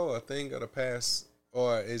cocoa a thing of the past,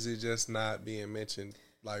 or is it just not being mentioned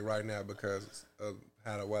right now because of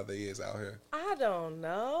how the weather is out here? I don't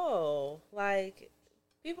know. Like,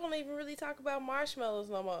 people don't even really talk about marshmallows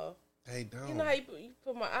no more. They don't. You know how you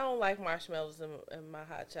put I don't like marshmallows in my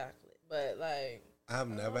hot chocolate, but like I've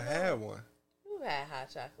never had one. you had hot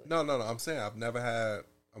chocolate. No. I'm saying I've never had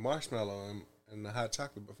a marshmallow in the hot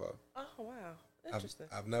chocolate before. Oh wow, interesting.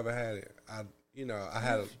 I've never had it. I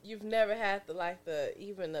had. You've never had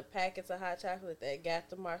even the packets of hot chocolate that got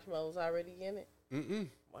the marshmallows already in it.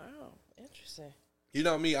 Wow, interesting. You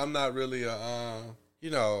know me, I'm not really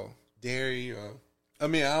dairy. I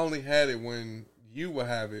mean, I only had it when you would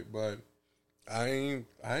have it, but I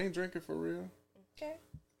ain't drinking for real. Okay.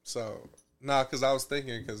 So because I was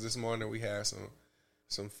thinking, because this morning we had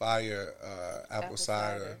some fire apple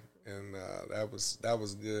cider. And that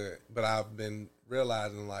was good. But I've been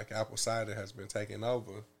realizing like apple cider has been taking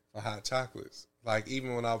over for hot chocolates. Like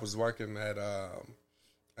even when I was working at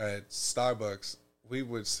Starbucks, we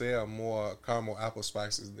would sell more caramel apple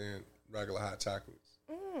spices than regular hot chocolates.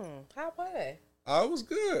 How were they? Oh, it was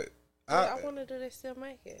good. I wonder, do they still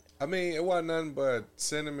make it? I mean, it wasn't nothing but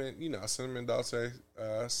cinnamon dulce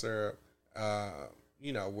syrup,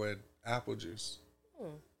 with apple juice.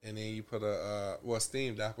 And then you put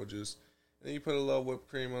steamed apple juice. And then you put a little whipped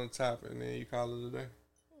cream on the top, and then you call it a day.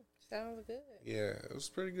 Sounds good. Yeah, it was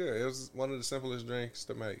pretty good. It was one of the simplest drinks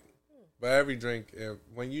to make. But every drink,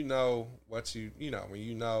 when you know what when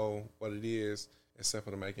you know what it is, it's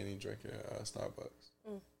simple to make any drink at Starbucks.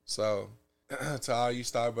 So, to all you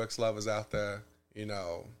Starbucks lovers out there,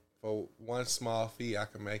 for one small fee, I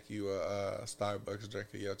can make you a Starbucks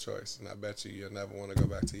drink of your choice, and I bet you'll never want to go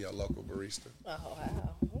back to your local barista. Oh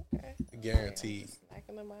wow, okay. Guaranteed.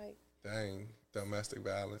 Smacking the mic. Dang, domestic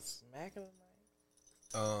violence. Smacking the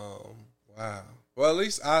mic. Wow. Well, at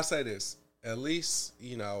least I'll say this. At least,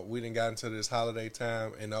 we done got into this holiday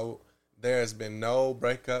time, and there has been no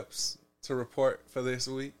breakups to report for this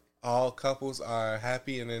week. All couples are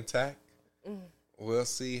happy and intact. We'll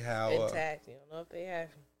see how intact. You don't know if they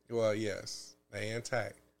happy. Well, yes, they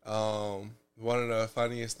intact. One of the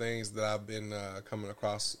funniest things that I've been coming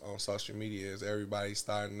across on social media is everybody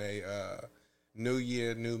starting a New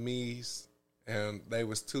Year, New Me's, and they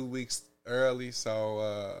was 2 weeks early,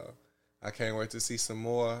 so I can't wait to see some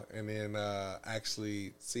more, and then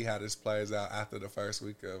actually see how this plays out after the first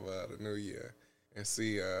week of the New Year, and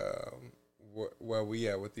see where we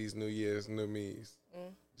at with these New Year's, New Me's.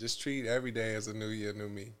 Just treat every day as a New Year, New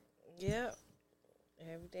Me. Yep.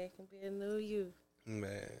 Every day can be a new you.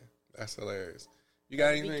 Man, that's hilarious. You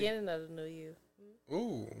got anything? Beginning of the new you.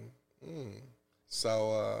 Ooh.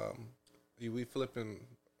 So, we flipping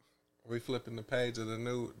the page of the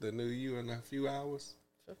new you in a few hours?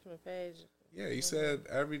 Flipping the page. Yeah, you said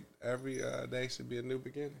every day should be a new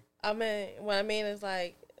beginning. I mean, what I mean is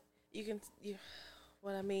like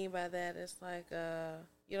what I mean by that is like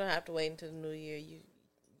you don't have to wait until the new year.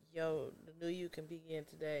 The new you can begin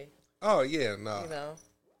today. Oh yeah, no.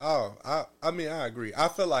 Oh, I mean, I agree. I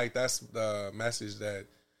feel like that's the message that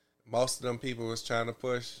most of them people was trying to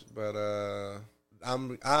push, but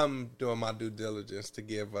I'm doing my due diligence to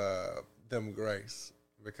give them grace,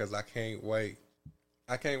 because I can't wait.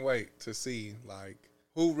 I can't wait to see like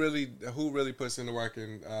who really puts in the work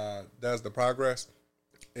and does the progress,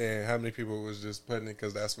 and how many people was just putting it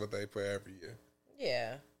because that's what they put every year.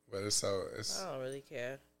 Yeah. But it's I don't really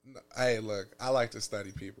care. Hey, look, I like to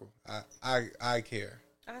study people. I care.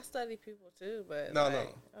 I study people too, but no. I don't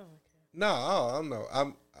care. No,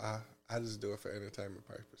 I just do it for entertainment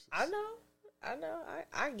purposes. I know.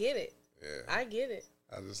 I get it. Yeah. I get it.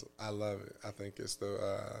 I love it. I think it's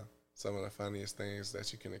some of the funniest things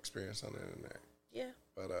that you can experience on the internet. Yeah.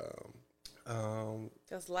 But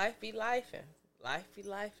because life be lifing. Life be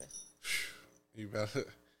lifing.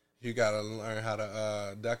 You gotta learn how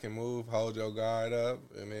to duck and move, hold your guard up,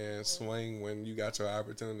 and then swing when you got your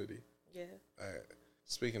opportunity. Yeah.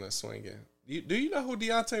 Speaking of swinging, do you know who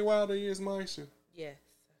Deontay Wilder is, Marsha? Yes,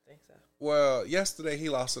 I think so. Well, yesterday he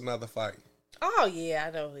lost another fight. Oh yeah,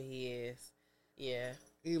 I know who he is. Yeah.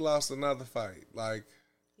 He lost another fight. Like,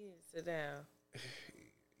 he needs to sit down.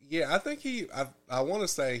 Yeah, I think I want to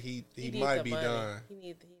say he might be money. done. He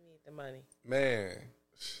need the money. Man.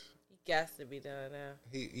 He got to be done now.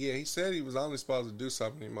 He said he was only supposed to do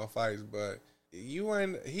so many more fights, but he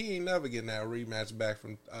ain't never getting that rematch back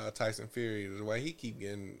from Tyson Fury the way he keep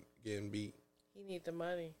getting beat. He need the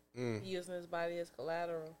money. He using his body as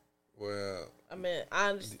collateral. Well, I mean, I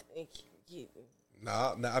understand.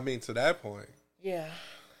 No, I mean to that point. Yeah.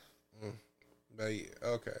 But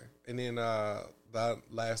okay, and then the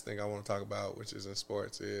last thing I want to talk about, which is in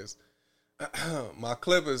sports, is my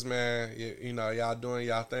Clippers, man. You know, y'all doing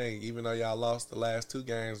y'all thing, even though y'all lost the last two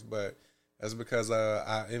games. But That's because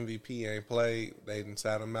our MVP ain't played. They didn't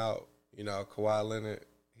sat him out. You know, Kawhi Leonard,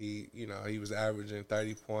 he was averaging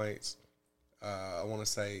 30 points. I want to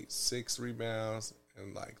say 6 rebounds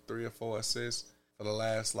and like 3 or 4 assists for the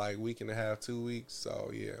last like week and a half, 2 weeks.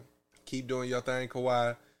 So yeah, keep doing your thing,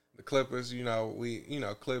 Kawhi. The Clippers,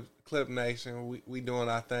 Clip Nation, we doing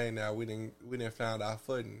our thing now. We didn't found our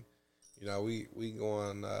footing. We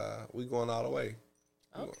going all the way.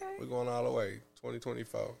 Okay. We're going all the way.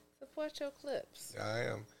 2024. Support your Clips. I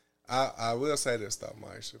am. I will say this though,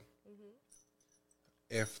 Maisha. Mm-hmm.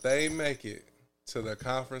 If they make it to the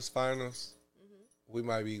conference finals, we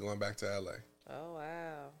might be going back to LA. Oh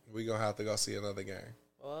wow. We're gonna have to go see another game.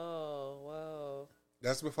 Whoa.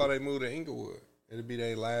 That's before they move to Inglewood. It'll be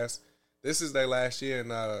their last. This is their last year in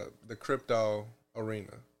the crypto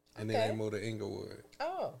arena, and then they move to Inglewood.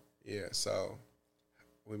 Oh. Yeah, so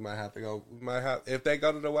we might have to go. If they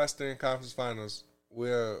go to the Western Conference Finals,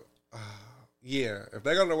 if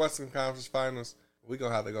they go to the Western Conference Finals, we're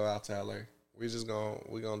gonna have to go out to LA. We're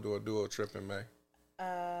gonna do a dual trip in May.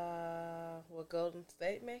 Will Golden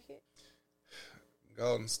State make it?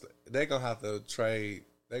 Golden State, they're gonna have to trade.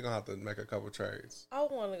 They're gonna have to make a couple trades. I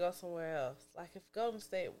want to go somewhere else. Like if Golden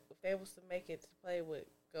State, if they was to make it to play with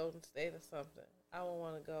Golden State or something, I would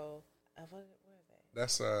want to go. Where are they?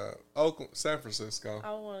 That's Oakland, San Francisco.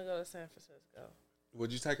 I would want to go to San Francisco.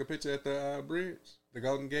 Would you take a picture at the bridge, the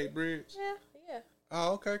Golden Gate Bridge? Yeah.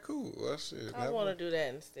 Oh, okay, cool. Well, shit. I want to do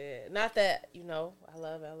that instead. Not that I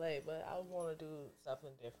love LA, but I want to do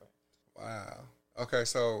something different. Wow. Okay,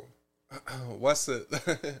 so what's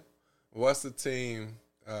the team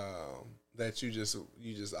that you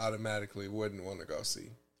just automatically wouldn't want to go see?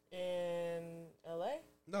 In LA?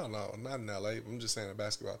 No, not in LA. I'm just saying a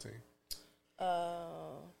basketball team.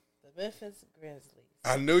 The Memphis Grizzlies.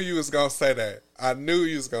 I knew you was gonna say that.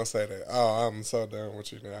 Oh, I'm so done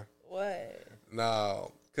with you now. What?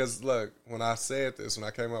 No, because look, when I said this, when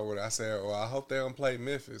I came up with it, I said, "Well, I hope they don't play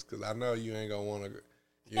Memphis because I know you ain't gonna want to.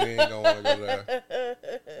 You ain't gonna want to go there.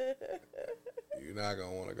 You're not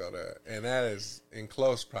gonna want to go there, and that is in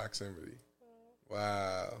close proximity.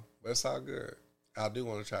 Wow, but it's all good. I do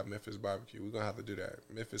want to try Memphis barbecue. We're gonna have to do that.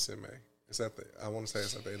 Memphis in May. I want to say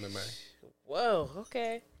it's at the end of May. Whoa,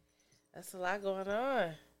 okay, that's a lot going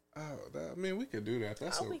on. Oh, we could do that.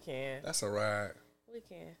 We can. That's a ride. We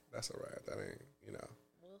can. That's a ride. That ain't,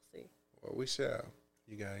 We'll see. Well, we shall.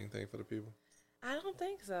 You got anything for the people? I don't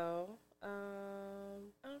think so. I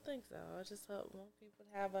just want people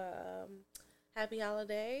to have a happy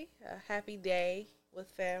holiday, a happy day with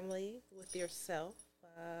family, with yourself.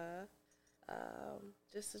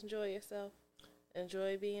 Just enjoy yourself.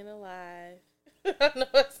 Enjoy being alive. I know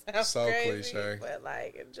it sounds so crazy, cliche, but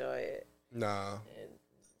enjoy it. Nah. And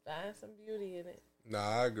find some beauty in it.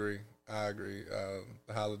 Nah, I agree.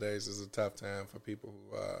 The holidays is a tough time for people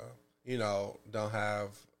who, don't have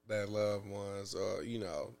their loved ones or,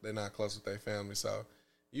 they're not close with their family. So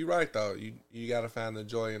you're right, though. You got to find the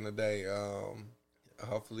joy in the day.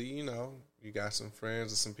 Hopefully, you got some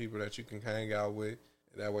friends or some people that you can hang out with.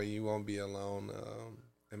 That way you won't be alone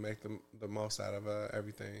and make the most out of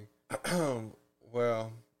everything.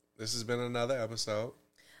 Well, this has been another episode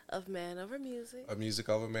of Man Over Music. Of Music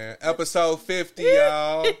Over Man. Episode 50,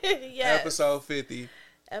 y'all. Yes. Episode 50.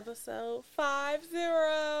 Episode 50.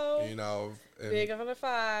 Big on the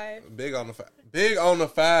 5. Big on the 5. Big on the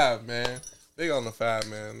 5, man. Big on the 5,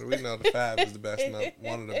 man. We know the 5 is the best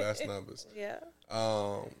one of the best numbers. Yeah.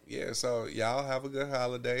 So y'all have a good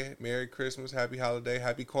holiday. Merry Christmas, happy holiday,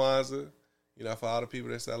 happy Kwanzaa. For all the people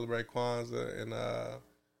that celebrate Kwanzaa and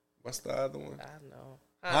what's the other one? I don't know.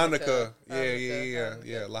 Hanukkah. Hanukkah.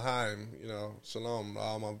 Yeah. L'chaim. Shalom to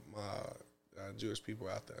all my Jewish people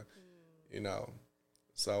out there.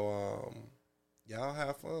 So y'all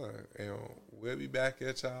have fun, and we'll be back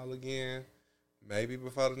at y'all again. Maybe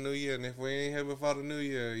before the new year, and if we ain't here before the new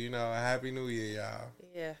year, a happy new year, y'all.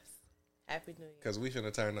 Yes, happy new year. Because we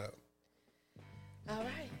finna turn up. All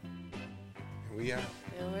right. And we out.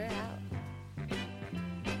 And we're out.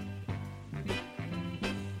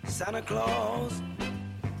 Santa Claus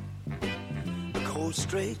goes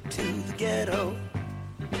straight to the ghetto.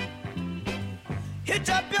 Hitch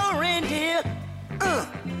up your reindeer,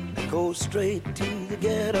 go straight to the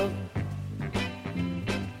ghetto.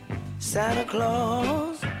 Santa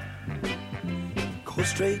Claus, go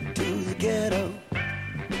straight to the ghetto.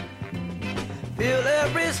 Fill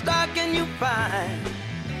every stocking you find.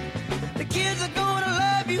 The kids are gonna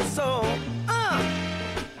love you so.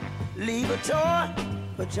 Leave a toy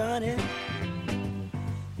for Johnny.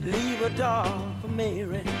 Leave a doll for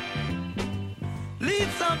Mary.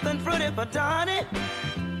 Leave something pretty for Donnie.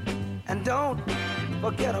 And don't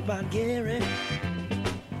Forget about Gary.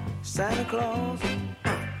 Santa Claus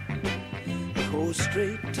goes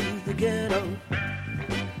straight to the ghetto.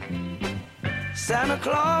 Santa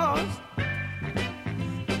Claus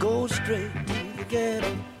goes straight to the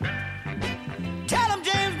ghetto. Tell him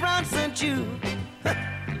James Brown sent you.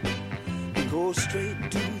 Go straight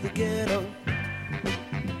to the ghetto.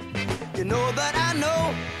 You know that I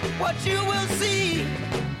know what you will see,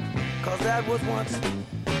 'cause that was once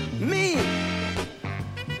me.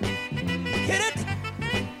 Hit it,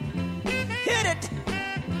 hit it.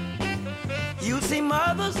 You see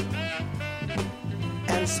mothers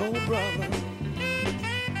and soul brothers.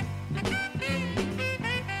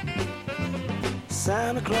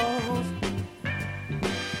 Santa Claus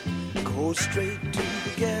goes straight to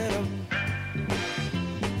the ghetto.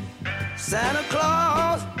 Santa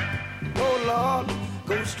Claus, oh Lord,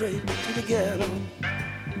 go straight to the ghetto.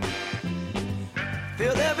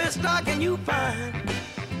 Fill every stocking you find.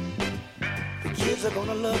 The kids are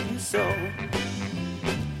gonna love you so.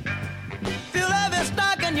 Fill every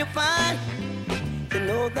stocking you find. You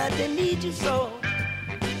know that they need you so.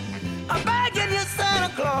 I'm begging you, Santa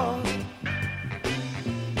Claus,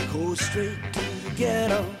 go straight to the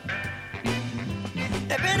ghetto.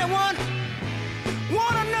 If anyone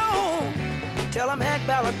wanna know, tell him Hank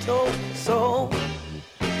Ballard told so.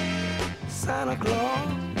 Santa Claus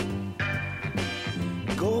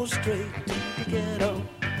goes straight to the ghetto.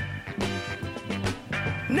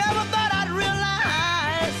 Never thought I'd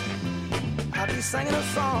realize I'd be singing a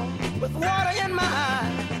song with water in my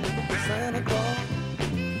eyes. Santa Claus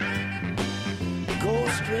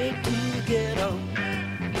goes straight to the ghetto.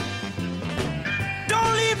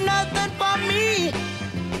 Don't leave nothing for me.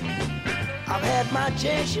 I've had my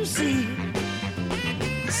chance, you see.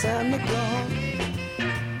 Santa Claus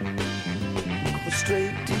goes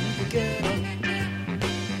straight to the ghetto.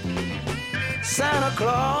 Santa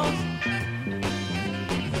Claus,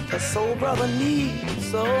 the soul brother needs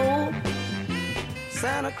so.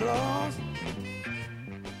 Santa Claus